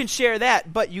 You can share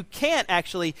that, but you can't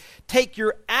actually take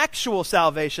your actual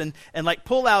salvation and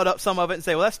pull out up some of it and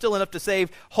say, well, that's still enough to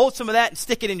save. Hold some of that and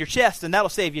stick it in your chest, and that'll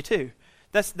save you too.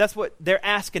 That's what they're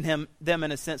asking them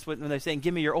in a sense when they're saying,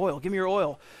 give me your oil, give me your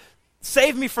oil.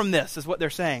 Save me from this is what they're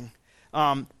saying.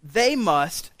 They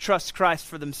must trust Christ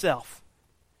for themselves.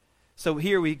 So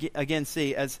here we again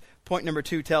see, as point number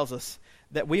 2 tells us,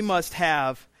 that we must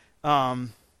have,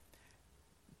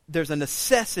 there's a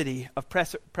necessity of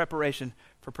preparation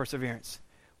for perseverance.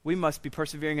 We must be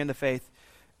persevering in the faith,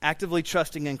 actively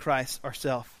trusting in Christ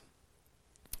ourselves.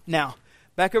 Now,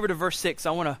 back over to verse 6,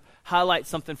 I want to highlight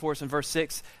something for us in verse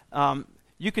 6.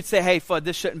 You could say, hey, Fudd,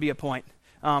 this shouldn't be a point,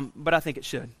 but I think it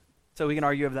should. So we can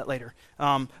argue over that later.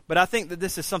 But I think that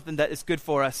this is something that is good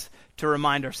for us to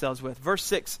remind ourselves with. Verse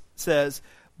 6 says,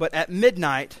 but at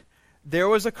midnight there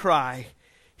was a cry,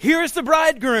 here is the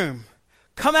bridegroom,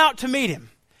 come out to meet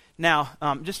him. Now,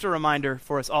 just a reminder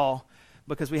for us all,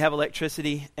 because we have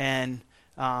electricity and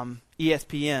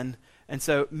ESPN, And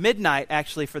so midnight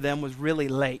actually for them was really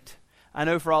late. I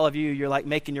know for all of you, you're like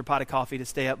making your pot of coffee to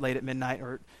stay up late at midnight,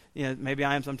 or maybe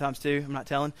I am sometimes too. I'm not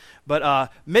telling.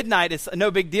 But midnight is no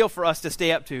big deal for us to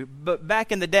stay up to. But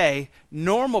back in the day,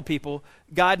 normal people,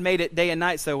 God made it day and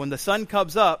night. So when the sun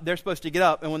comes up, they're supposed to get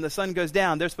up. And when the sun goes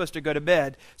down, they're supposed to go to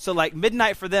bed. So like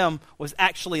midnight for them was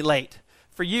actually late.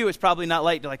 For you, it's probably not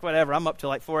late. You're like, whatever, I'm up till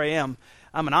like 4 a.m.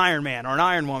 I'm an Iron Man or an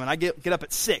Iron Woman. I get up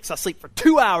at 6. I sleep for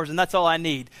 2 hours, and that's all I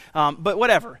need. But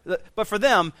whatever. But for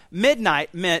them,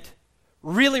 midnight meant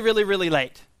really, really, really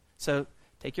late. So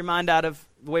take your mind out of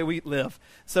the way we live.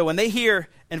 So when they hear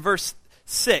in verse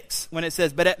 6, when it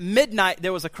says, but at midnight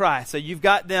there was a cry. So you've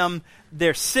got them,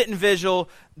 they're sitting vigil,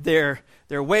 they're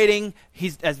waiting.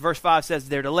 As verse 5 says,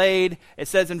 they're delayed. It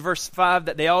says in verse 5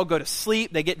 that they all go to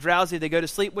sleep. They get drowsy, they go to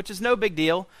sleep, which is no big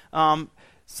deal.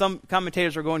 Some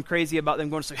commentators are going crazy about them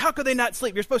going to sleep. How could they not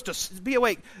sleep? You're supposed to be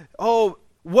awake. Oh,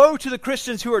 woe to the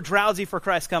Christians who are drowsy for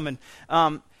Christ's coming.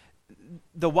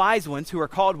 The wise ones, who are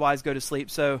called wise, go to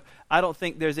sleep. So I don't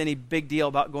think there's any big deal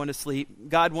about going to sleep.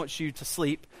 God wants you to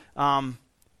sleep.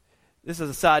 This is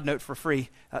a side note for free.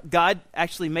 God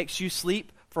actually makes you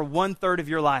sleep for 1/3 of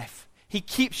your life. He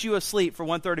keeps you asleep for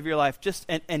 1/3 of your life,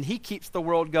 and he keeps the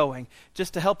world going,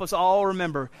 just to help us all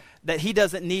remember that he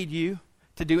doesn't need you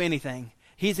to do anything.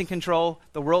 He's in control.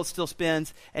 The world still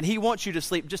spins, and he wants you to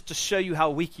sleep just to show you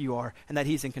how weak you are and that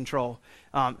he's in control,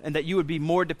 and that you would be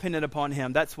more dependent upon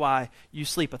him. That's why you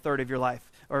sleep 1/3 of your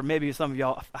life, or maybe some of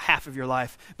y'all half of your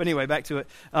life. But anyway, back to it.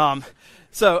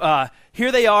 So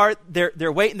here they are.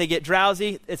 They're waiting. They get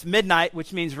drowsy. It's midnight,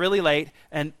 which means really late.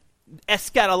 And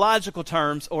eschatological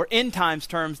terms or end times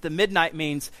terms, the midnight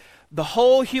means the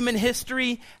whole human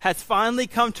history has finally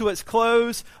come to its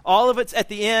close. All of it's at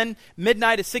the end.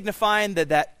 Midnight is signifying that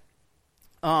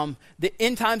the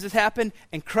end times has happened,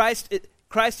 and Christ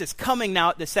is coming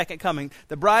now at the second coming.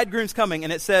 The bridegroom's coming,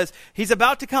 and it says he's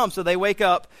about to come. So they wake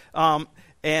up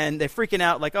and they're freaking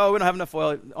out like, oh, we don't have enough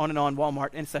oil, on and on,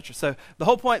 Walmart, etc. So the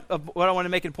whole point of what I want to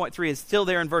make in point 3 is still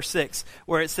there in verse 6,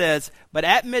 where it says, but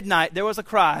at midnight there was a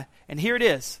cry, and here it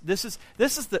is. This is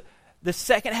the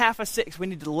second half of 6 we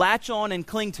need to latch on and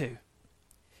cling to.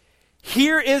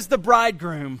 Here is the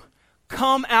bridegroom.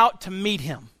 Come out to meet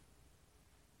him.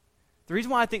 The reason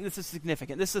why I think this is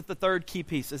significant, this is the third key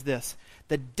piece, is this.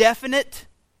 The definite,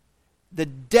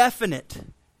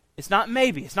 it's not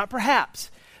maybe, it's not perhaps,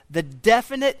 the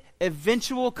definite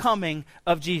eventual coming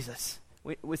of Jesus.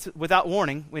 Without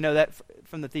warning, we know that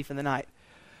from the thief in the night.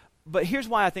 But here's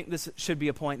why I think this should be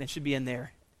a point and should be in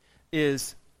there,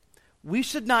 is we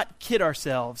should not kid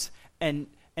ourselves and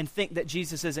think that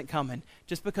Jesus isn't coming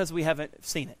just because we haven't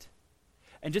seen it.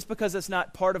 And just because it's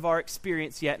not part of our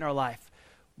experience yet in our life.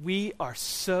 We are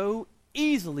so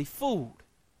easily fooled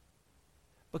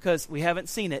because we haven't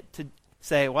seen it to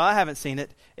say, well, I haven't seen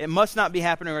it. It must not be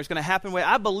happening, or it's going to happen.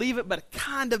 I believe it, but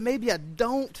kind of, maybe I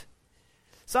don't.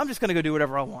 So I'm just going to go do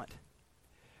whatever I want.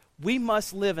 We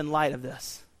must live in light of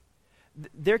this.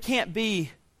 There can't be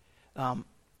in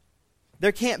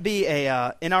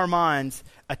our minds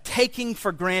a taking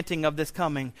for granting of this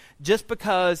coming just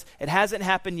because it hasn't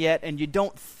happened yet and you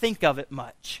don't think of it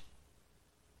much.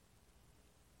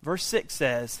 Verse 6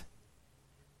 says,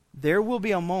 there will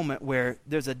be a moment where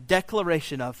there's a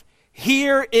declaration of,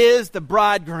 here is the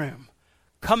bridegroom.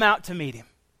 Come out to meet him.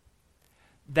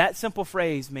 That simple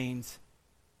phrase means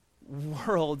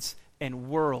worlds and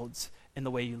worlds in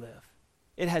the way you live.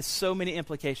 It has so many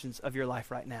implications of your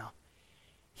life right now.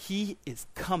 He is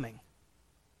coming.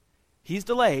 He's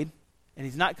delayed, and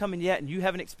he's not coming yet, and you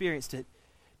haven't experienced it.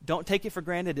 Don't take it for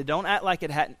granted. And don't act like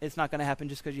it's not going to happen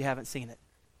just because you haven't seen it.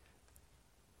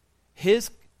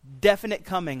 His definite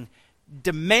coming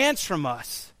demands from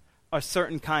us a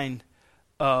certain kind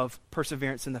of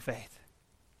perseverance in the faith.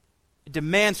 It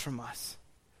demands from us.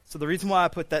 So the reason why I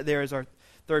put that there as our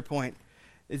third point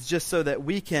is just so that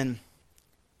we can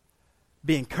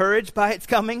be encouraged by its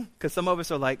coming, because some of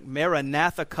us are like,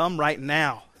 Maranatha, come right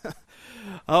now.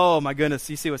 Oh my goodness,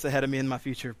 you see what's ahead of me in my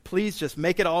future. Please just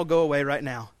make it all go away right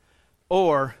now.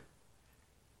 Or,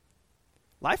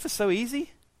 life is so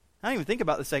easy, I don't even think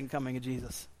about the second coming of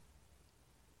Jesus.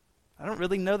 I don't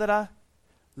really know that I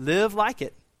live like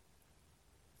it.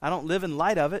 I don't live in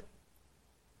light of it.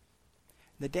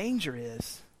 The danger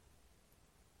is,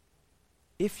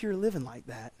 if you're living like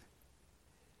that,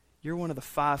 you're one of the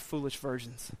 5 foolish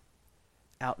virgins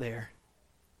out there.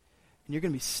 And you're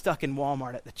going to be stuck in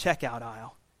Walmart at the checkout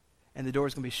aisle, and the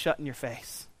door's going to be shut in your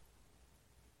face.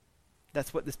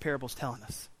 That's what this parable's telling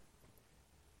us.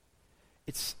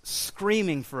 It's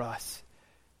screaming for us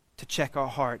to check our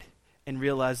heart and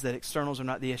realize that externals are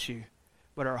not the issue,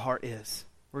 but our heart is.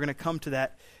 We're going to come to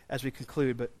that as we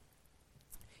conclude, but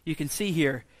you can see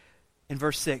here in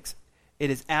verse 6, it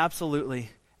is absolutely,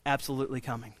 absolutely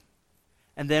coming.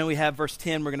 And then we have verse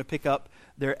 10, we're going to pick up,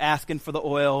 they're asking for the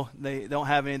oil. They don't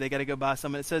have any, they got to go buy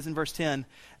some. And it says in verse 10,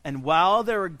 and while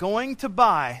they were going to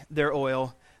buy their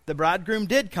oil, the bridegroom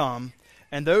did come,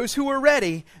 and those who were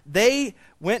ready, they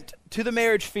went to the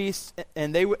marriage feast,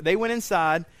 and they went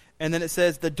inside. And then it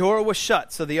says the door was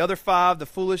shut. So the other 5, the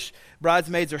foolish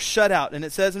bridesmaids, are shut out. And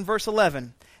it says in verse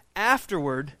 11,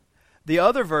 afterward, the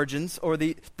other virgins, or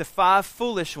the 5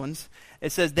 foolish ones,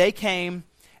 it says they came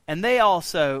and they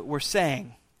also were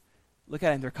saying, look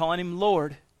at him, they're calling him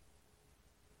Lord.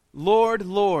 Lord,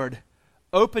 Lord,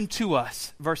 open to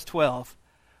us. Verse 12.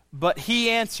 But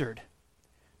he answered,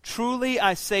 truly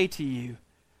I say to you,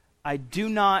 I do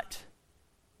not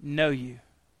know you.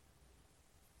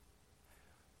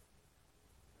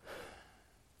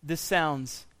 This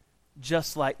sounds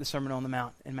just like the Sermon on the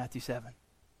Mount in Matthew 7.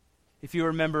 If you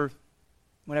remember,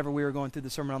 whenever we were going through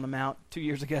the Sermon on the Mount 2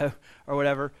 years ago or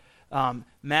whatever,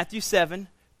 Matthew 7,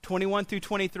 21 through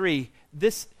 23,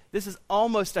 this is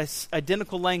almost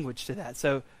identical language to that.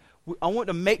 So I want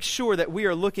to make sure that we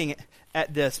are looking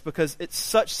at this because it's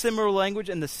such similar language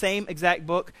in the same exact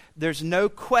book. There's no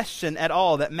question at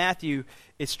all that Matthew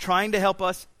is trying to help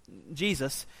us,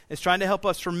 Jesus is trying to help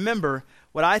us remember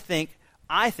what I think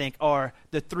are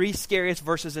the 3 scariest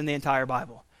verses in the entire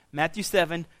Bible. Matthew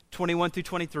 7, 21 through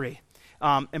 23.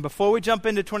 And before we jump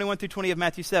into 21 through 20 of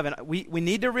Matthew 7, we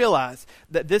need to realize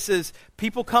that this is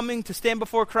people coming to stand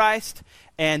before Christ,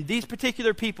 and these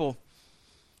particular people,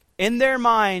 in their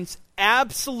minds,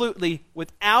 absolutely,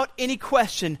 without any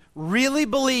question, really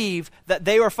believe that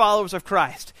they are followers of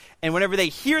Christ. And whenever they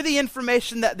hear the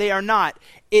information that they are not,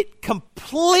 it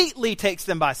completely takes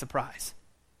them by surprise.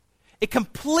 It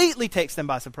completely takes them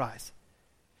by surprise.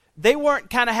 They weren't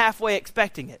kind of halfway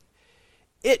expecting it.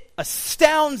 It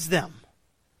astounds them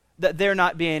that they're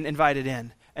not being invited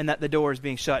in and that the door is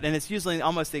being shut. And it's usually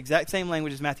almost the exact same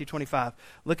language as Matthew 25.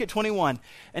 Look at 21.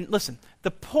 And listen, the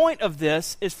point of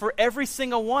this is for every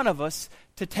single one of us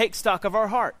to take stock of our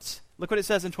hearts. Look what it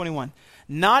says in 21.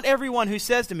 Not everyone who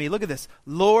says to me, look at this,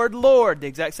 Lord, Lord, the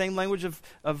exact same language of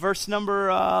verse number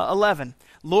 11.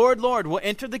 Lord, Lord, will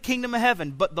enter the kingdom of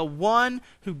heaven, but the one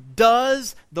who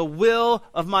does the will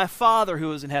of my Father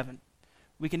who is in heaven.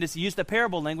 We can just use the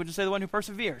parable language and say the one who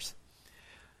perseveres.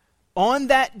 On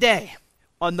that day,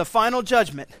 on the final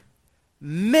judgment,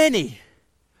 many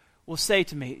will say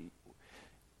to me,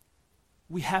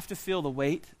 we have to feel the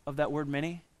weight of that word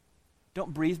many.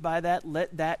 Don't breeze by that.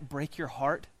 Let that break your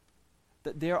heart.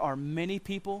 That there are many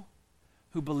people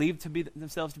who believe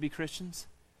themselves to be Christians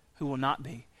who will not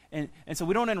be. And so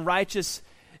we don't in righteous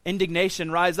indignation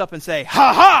rise up and say,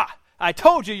 ha ha, I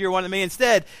told you you're one of me.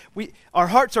 Instead, our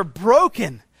hearts are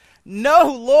broken.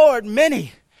 No, Lord,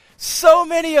 many. So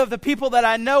many of the people that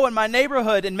I know in my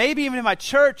neighborhood and maybe even in my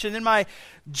church and in my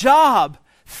job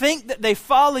think that they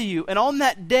follow you. And on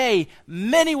that day,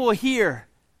 many will hear.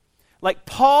 Like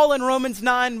Paul in Romans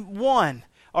 9:1,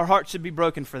 our hearts should be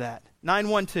broken for that.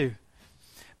 9:1-2.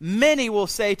 Many will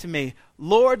say to me,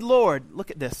 Lord, Lord,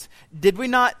 look at this. Did we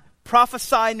not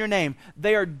prophesy in your name?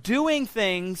 They are doing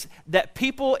things that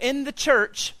people in the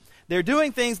church, they're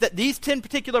doing things that these 10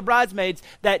 particular bridesmaids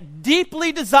that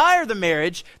deeply desire the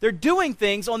marriage, they're doing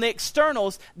things on the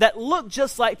externals that look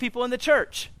just like people in the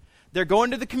church. They're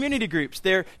going to the community groups.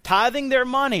 They're tithing their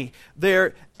money.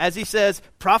 They're, as he says,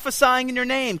 prophesying in your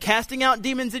name, casting out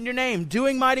demons in your name,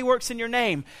 doing mighty works in your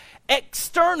name.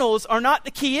 Externals are not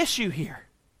the key issue here.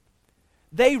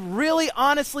 They really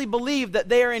honestly believe that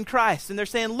they are in Christ. And they're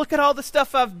saying, look at all the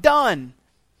stuff I've done.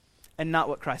 And not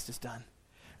what Christ has done.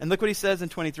 And look what he says in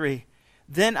 23.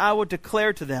 Then I will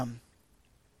declare to them.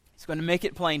 He's going to make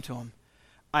it plain to them.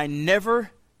 I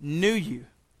never knew you.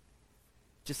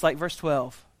 Just like verse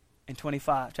 12 in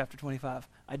 25, chapter 25.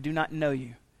 I do not know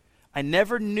you. I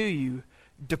never knew you.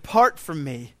 Depart from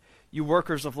me, you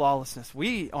workers of lawlessness.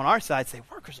 We, on our side, say,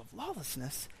 workers of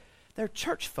lawlessness? They're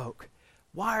church folk.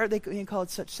 Why are they being called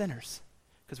such sinners?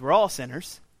 Because we're all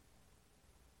sinners.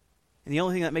 And the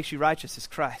only thing that makes you righteous is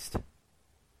Christ.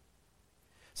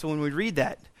 So when we read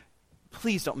that,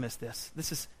 please don't miss this.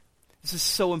 This is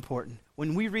so important.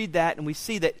 When we read that and we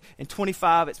see that in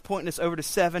 25, it's pointing us over to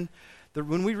 7.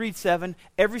 When we read 7,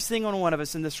 every single one of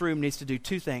us in this room needs to do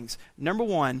 2 things. Number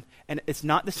 1, and it's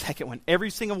not the second one.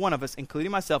 Every single one of us,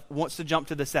 including myself, wants to jump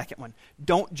to the second one.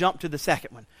 Don't jump to the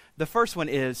second one. The first one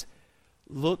is,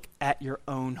 look at your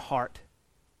own heart.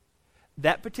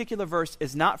 That particular verse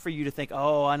is not for you to think,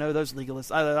 oh, I know those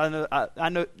legalists. I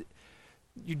know.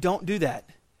 You don't do that.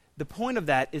 The point of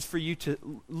that is for you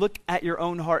to look at your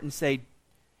own heart and say,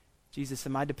 Jesus,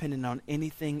 am I dependent on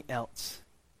anything else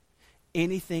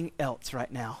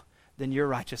right now than your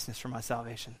righteousness for my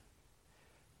salvation?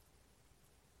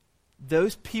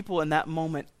 Those people in that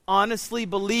moment honestly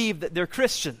believe that they're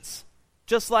Christians,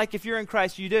 just like if you're in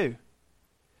Christ, you do.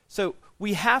 So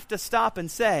we have to stop and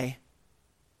say,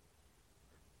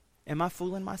 am I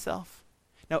fooling myself?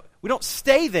 Now, we don't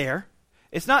stay there.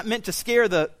 It's not meant to scare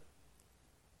the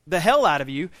hell out of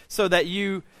you so that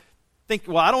you think,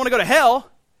 well, I don't want to go to hell.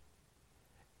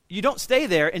 You don't stay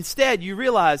there. Instead, you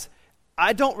realize,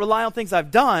 I don't rely on things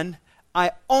I've done.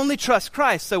 I only trust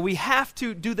Christ. So we have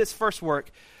to do this first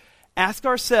work. Ask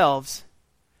ourselves,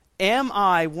 am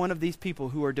I one of these people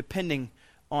who are depending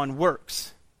on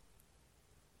works?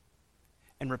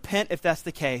 And repent if that's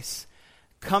the case.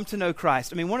 Come to know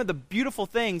Christ. I mean, one of the beautiful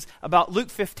things about Luke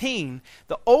 15,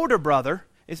 the older brother,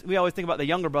 we always think about the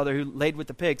younger brother who laid with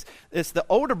the pigs. It's the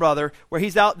older brother where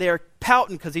he's out there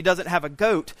pouting because he doesn't have a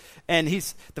goat. And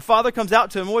the father comes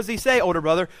out to him. What does he say, older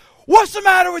brother? What's the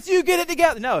matter with you? Get it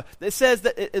together. No, it says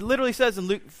that it literally says in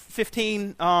Luke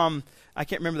 15, I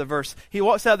can't remember the verse. He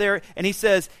walks out there and he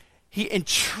says, he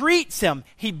entreats him,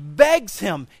 he begs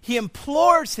him, he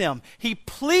implores him, he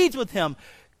pleads with him,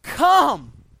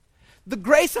 come. The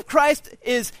grace of Christ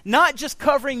is not just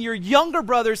covering your younger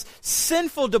brother's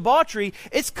sinful debauchery,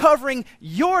 it's covering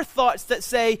your thoughts that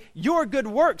say your good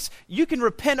works. You can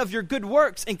repent of your good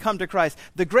works and come to Christ.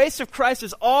 The grace of Christ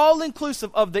is all inclusive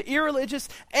of the irreligious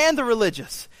and the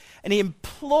religious. And he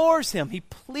implores him, he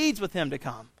pleads with him to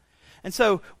come. And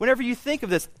so whenever you think of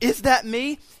this, is that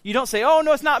me? You don't say, oh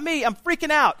no, it's not me, I'm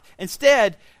freaking out.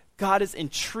 Instead, God is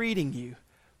entreating you,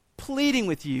 pleading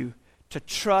with you to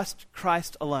trust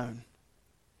Christ alone.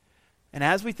 And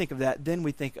as we think of that, then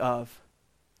we think of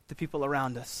the people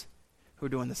around us who are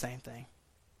doing the same thing.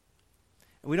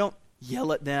 And we don't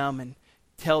yell at them and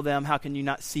tell them, how can you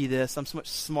not see this? I'm so much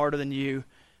smarter than you.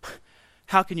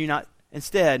 How can you not?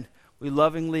 Instead, we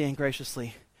lovingly and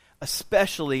graciously,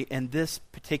 especially in this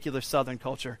particular Southern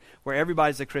culture where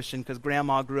everybody's a Christian because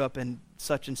grandma grew up in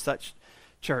such and such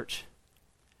church.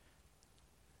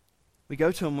 We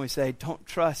go to them and we say, don't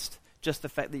trust just the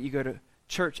fact that you go to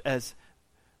church as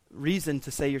reason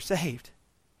to say you're saved.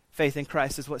 Faith in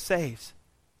Christ is what saves.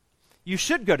 You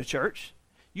should go to church.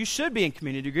 You should be in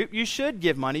community group. You should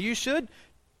give money. You should,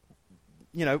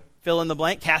 fill in the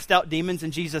blank, cast out demons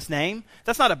in Jesus' name.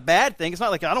 That's not a bad thing. It's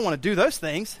not like I don't want to do those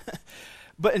things.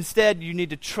 But instead, you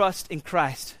need to trust in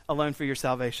Christ alone for your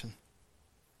salvation.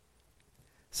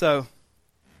 So,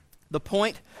 the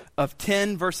point of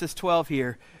 10 verses 12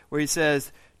 here, where he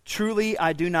says, truly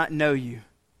I do not know you.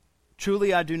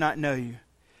 Truly I do not know you.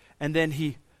 And then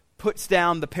he puts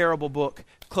down the parable book,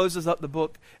 closes up the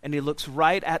book, and he looks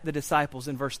right at the disciples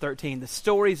in verse 13. The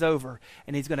story's over,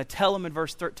 and he's going to tell them in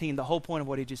verse 13 the whole point of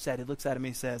what he just said. He looks at him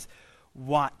and he says,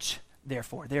 watch,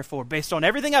 therefore. Therefore, based on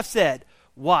everything I've said,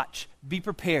 watch, be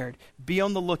prepared, be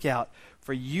on the lookout,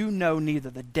 for you know neither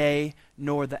the day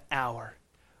nor the hour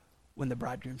when the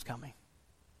bridegroom's coming.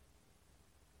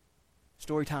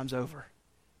 Story time's over.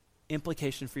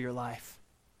 Implication for your life.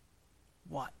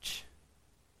 Watch.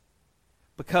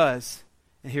 Because,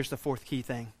 and here's the fourth key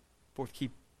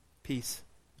piece.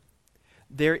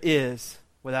 There is,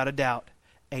 without a doubt,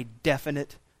 a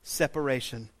definite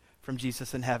separation from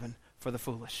Jesus in heaven for the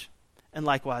foolish. And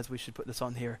likewise, we should put this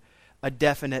on here, a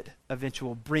definite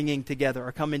eventual bringing together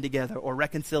or coming together or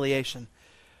reconciliation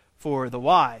for the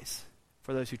wise,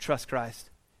 for those who trust Christ,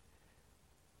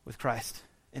 with Christ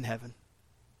in heaven.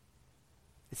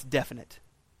 It's definite.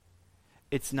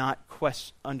 It's not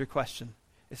under question.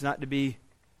 It's not to be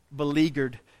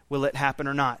beleaguered, will it happen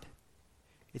or not?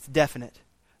 It's definite.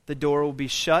 The door will be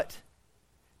shut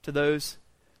to those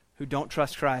who don't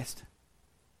trust Christ,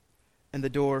 and the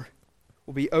door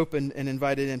will be opened and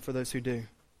invited in for those who do.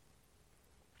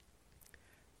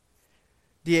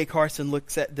 D.A. Carson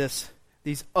looks at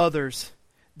these others,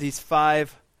 these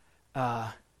five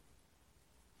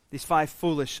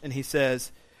foolish, and he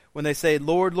says, when they say,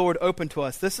 Lord, Lord, open to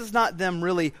us, this is not them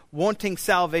really wanting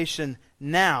salvation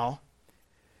now.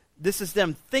 This is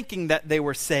them thinking that they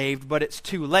were saved, but it's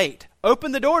too late.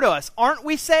 Open the door to us. Aren't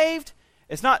we saved?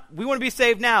 It's not, we want to be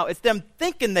saved now. It's them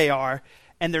thinking they are,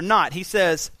 and they're not. He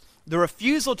says, the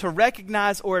refusal to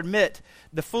recognize or admit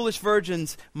the foolish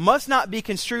virgins must not be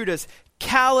construed as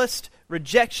calloused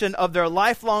rejection of their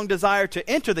lifelong desire to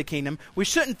enter the kingdom. We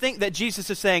shouldn't think that Jesus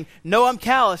is saying, no, I'm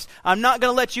calloused. I'm not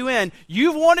going to let you in.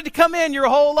 You've wanted to come in your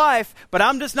whole life, but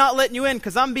I'm just not letting you in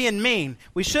because I'm being mean.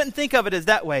 We shouldn't think of it as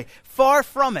that way. Far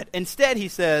from it. Instead, he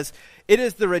says, it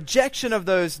is the rejection of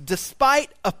those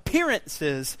despite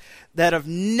appearances that have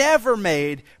never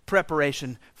made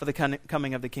preparation for the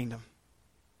coming of the kingdom.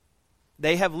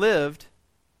 They have lived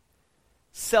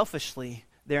selfishly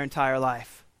their entire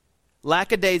life.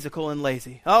 Lackadaisical and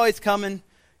lazy. Oh, he's coming.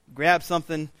 Grab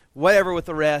something, whatever with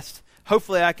the rest.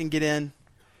 Hopefully I can get in.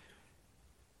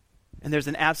 And there's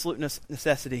an absolute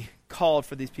necessity called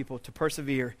for these people to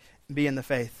persevere and be in the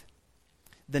faith.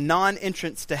 The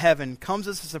non-entrance to heaven comes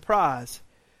as a surprise,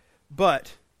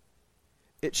 but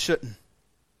it shouldn't.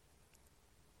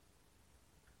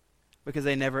 Because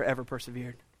they never, ever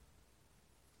persevered.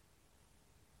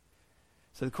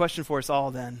 So the question for us all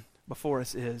then, before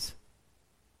us is,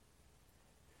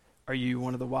 are you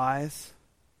one of the wise?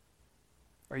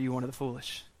 Or are you one of the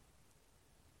foolish?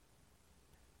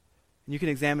 And you can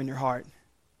examine your heart.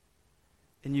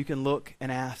 And you can look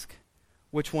and ask,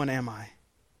 which one am I?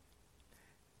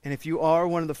 And if you are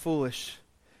one of the foolish,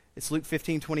 it's Luke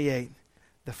 15:28.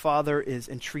 The Father is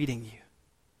entreating you.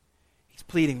 He's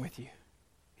pleading with you.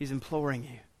 He's imploring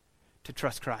you to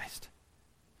trust Christ.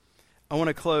 I want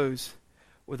to close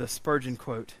with a Spurgeon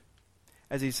quote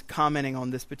as he's commenting on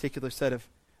this particular set of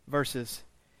verses.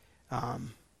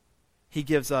 He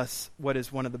gives us what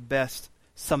is one of the best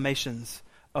summations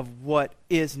of what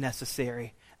is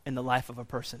necessary in the life of a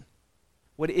person.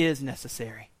 What is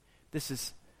necessary. This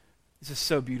is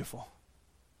so beautiful.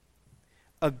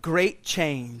 A great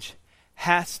change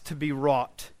has to be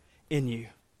wrought in you.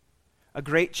 A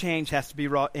great change has to be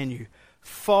wrought in you,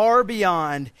 far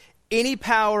beyond any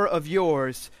power of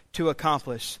yours to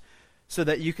accomplish, so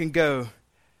that you can go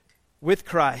with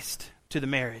Christ to the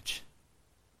marriage.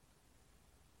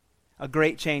 A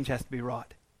great change has to be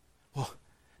wrought. Well,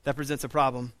 that presents a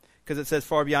problem because it says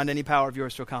far beyond any power of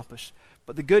yours to accomplish.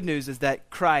 But the good news is that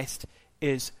Christ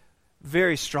is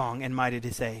very strong and mighty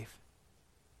to save.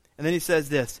 And then he says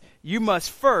this, you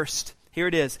must first, here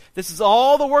it is, this is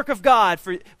all the work of God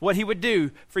for what he would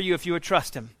do for you if you would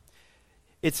trust him.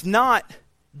 It's not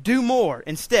do more.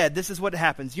 Instead, this is what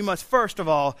happens. You must first of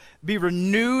all be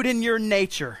renewed in your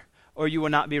nature, or you will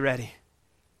not be ready.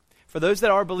 For those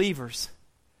that are believers,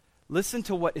 listen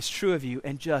to what is true of you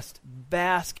and just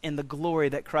bask in the glory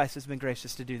that Christ has been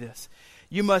gracious to do this.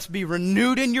 You must be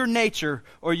renewed in your nature,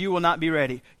 or you will not be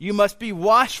ready. You must be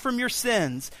washed from your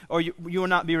sins, or you will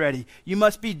not be ready. You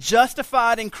must be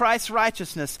justified in Christ's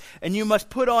righteousness, and you must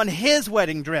put on his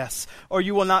wedding dress, or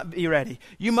you will not be ready.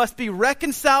 You must be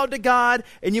reconciled to God,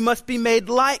 and you must be made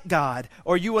like God,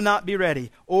 or you will not be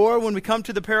ready. Or when we come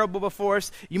to the parable before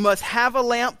us, you must have a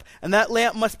lamp, and that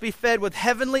lamp must be fed with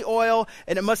heavenly oil,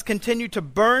 and it must continue to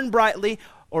burn brightly,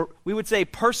 or we would say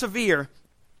persevere,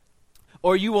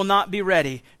 or you will not be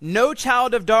ready. No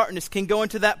child of darkness can go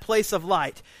into that place of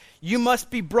light. You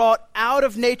must be brought out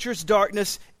of nature's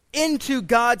darkness into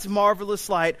God's marvelous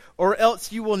light, or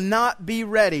else you will not be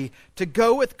ready to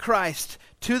go with Christ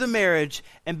to the marriage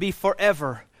and be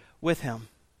forever with him.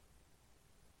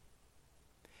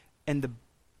 And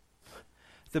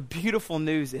the beautiful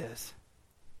news is,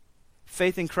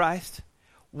 faith in Christ,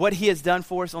 what he has done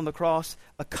for us on the cross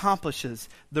accomplishes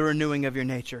the renewing of your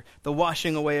nature, the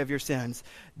washing away of your sins,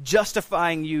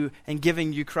 justifying you and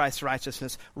giving you Christ's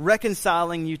righteousness,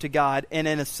 reconciling you to God, and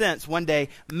in a sense, one day,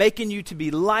 making you to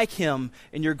be like him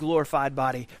in your glorified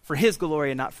body, for his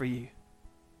glory and not for you.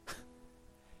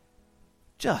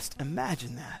 Just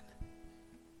imagine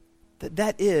that.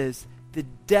 That is the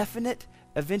definite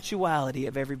eventuality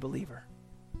of every believer.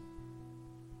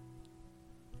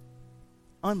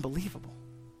 Unbelievable.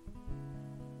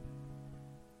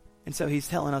 And so he's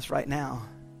telling us right now,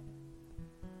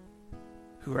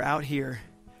 who are out here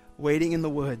waiting in the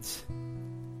woods,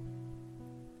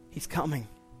 he's coming.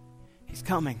 He's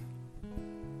coming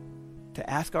to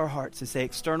ask our hearts and say,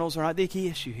 externals are not the key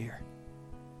issue here.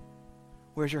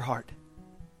 Where's your heart?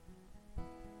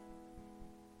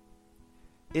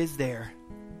 Is there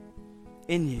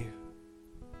in you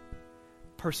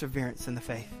perseverance in the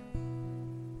faith?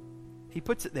 He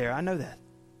puts it there, I know that.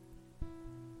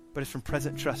 But it's from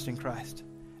present trust in Christ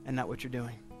and not what you're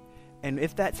doing. And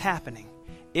if that's happening,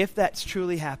 if that's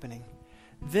truly happening,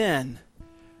 then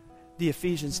the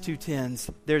Ephesians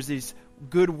 2:10, there's these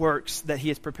good works that he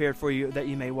has prepared for you that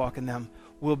you may walk in them,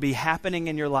 will be happening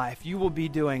in your life. You will be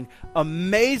doing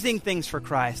amazing things for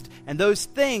Christ. And those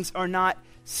things are not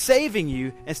saving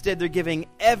you. Instead, they're giving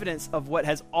evidence of what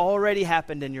has already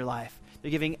happened in your life.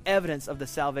 They're giving evidence of the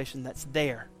salvation that's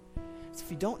there. So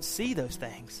if you don't see those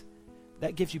things,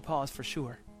 that gives you pause for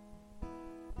sure.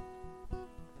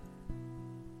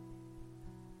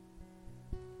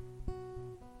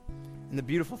 And the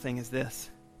beautiful thing is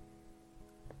this.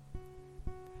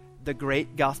 The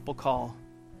great gospel call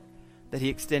that he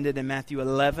extended in Matthew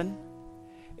 11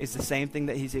 is the same thing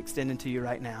that he's extending to you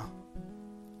right now.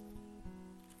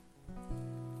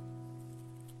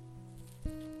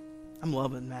 I'm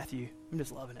loving Matthew. I'm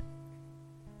just loving it.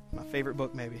 My favorite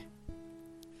book, maybe.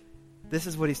 This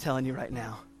is what he's telling you right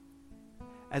now.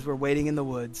 As we're waiting in the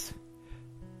woods,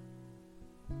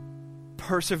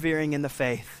 persevering in the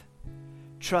faith,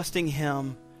 trusting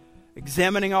him,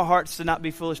 examining our hearts to not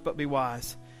be foolish but be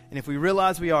wise. And if we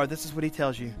realize we are, this is what he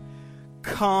tells you.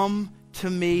 Come to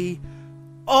me,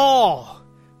 all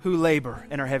who labor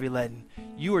and are heavy laden.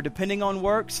 You are depending on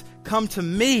works. Come to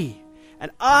me,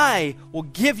 and I will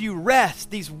give you rest.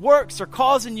 These works are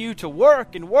causing you to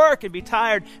work and be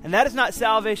tired, and that is not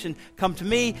salvation. Come to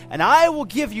me, and I will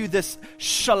give you this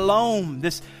shalom,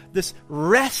 this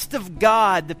rest of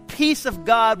God. The peace of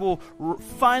God will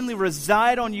finally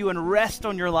reside on you and rest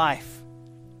on your life.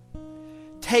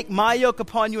 Take my yoke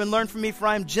upon you and learn from me, for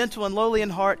I am gentle and lowly in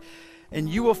heart, and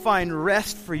you will find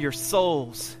rest for your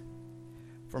souls.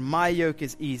 For my yoke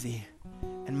is easy,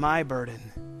 and my burden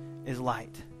is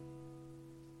light.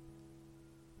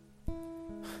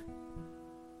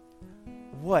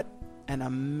 What an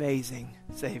amazing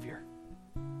Savior.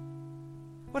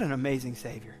 What an amazing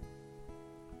Savior.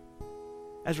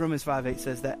 As Romans 5:8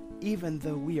 says, that even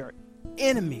though we are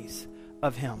enemies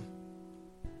of him,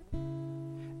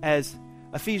 as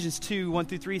Ephesians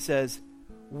 2:1-3 says,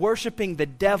 worshiping the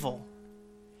devil,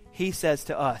 he says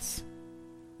to us,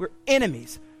 we're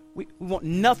enemies. We want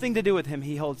nothing to do with him.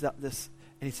 He holds out this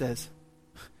and he says,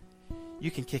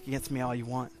 you can kick against me all you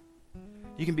want.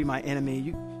 You can be my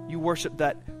enemy. You worship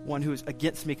that one who is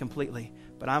against me completely.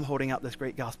 But I'm holding out this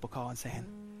great gospel call and saying,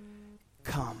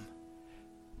 come.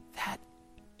 That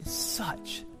is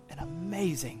such an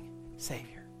amazing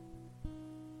Savior.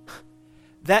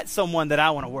 That's someone that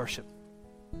I want to worship.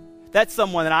 That's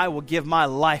someone that I will give my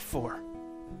life for.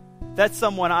 That's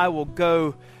someone I will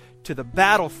go to the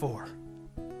battle for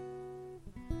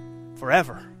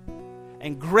forever.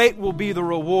 And great will be the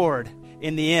reward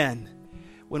in the end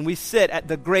when we sit at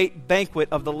the great banquet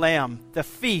of the Lamb, the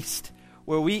feast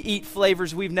where we eat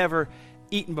flavors we've never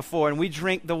eaten before, and we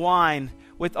drink the wine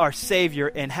with our Savior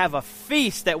and have a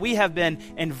feast that we have been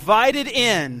invited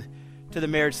in to the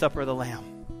marriage supper of the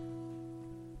Lamb.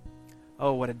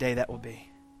 Oh, what a day that will be.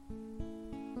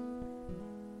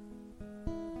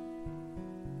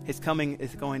 His coming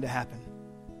is going to happen.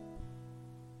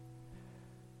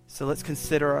 So let's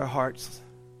consider our hearts.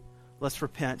 Let's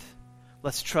repent.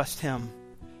 Let's trust him.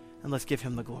 And let's give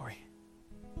him the glory.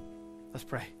 Let's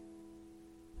pray.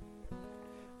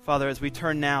 Father, as we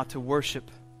turn now to worship,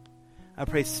 I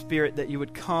pray, Spirit, that you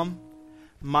would come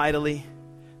mightily,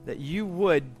 that you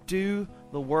would do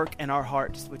the work in our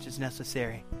hearts which is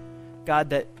necessary.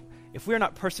 God, that if we're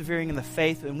not persevering in the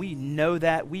faith, and we know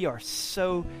that, we are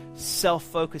so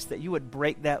self-focused, that you would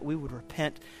break that, we would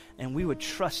repent, and we would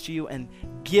trust you and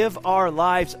give our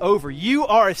lives over. You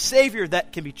are a Savior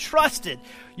that can be trusted.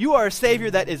 You are a Savior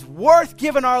that is worth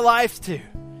giving our lives to.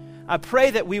 I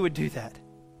pray that we would do that.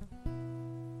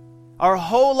 Our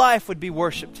whole life would be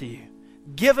worship to you,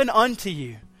 given unto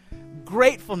you,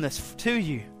 gratefulness to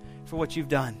you for what you've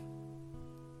done.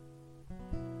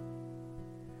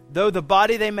 Though the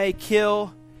body they may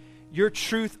kill, your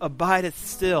truth abideth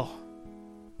still.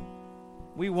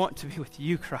 We want to be with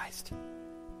you, Christ.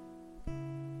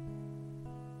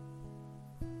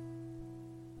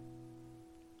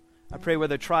 I pray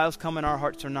whether trials come in our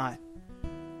hearts or not,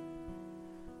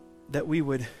 that we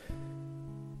would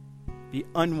be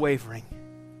unwavering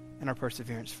in our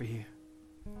perseverance for you.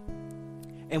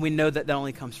 And we know that that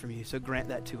only comes from you, so grant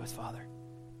that to us, Father.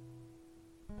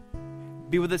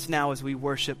 Be with us now as we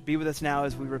worship. Be with us now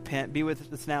as we repent. Be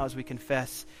with us now as we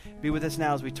confess. Be with us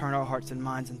now as we turn our hearts and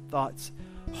minds and thoughts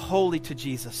wholly to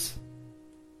Jesus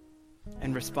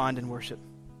and respond in worship.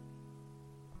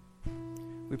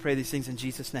 We pray these things in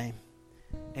Jesus' name.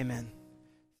 Amen.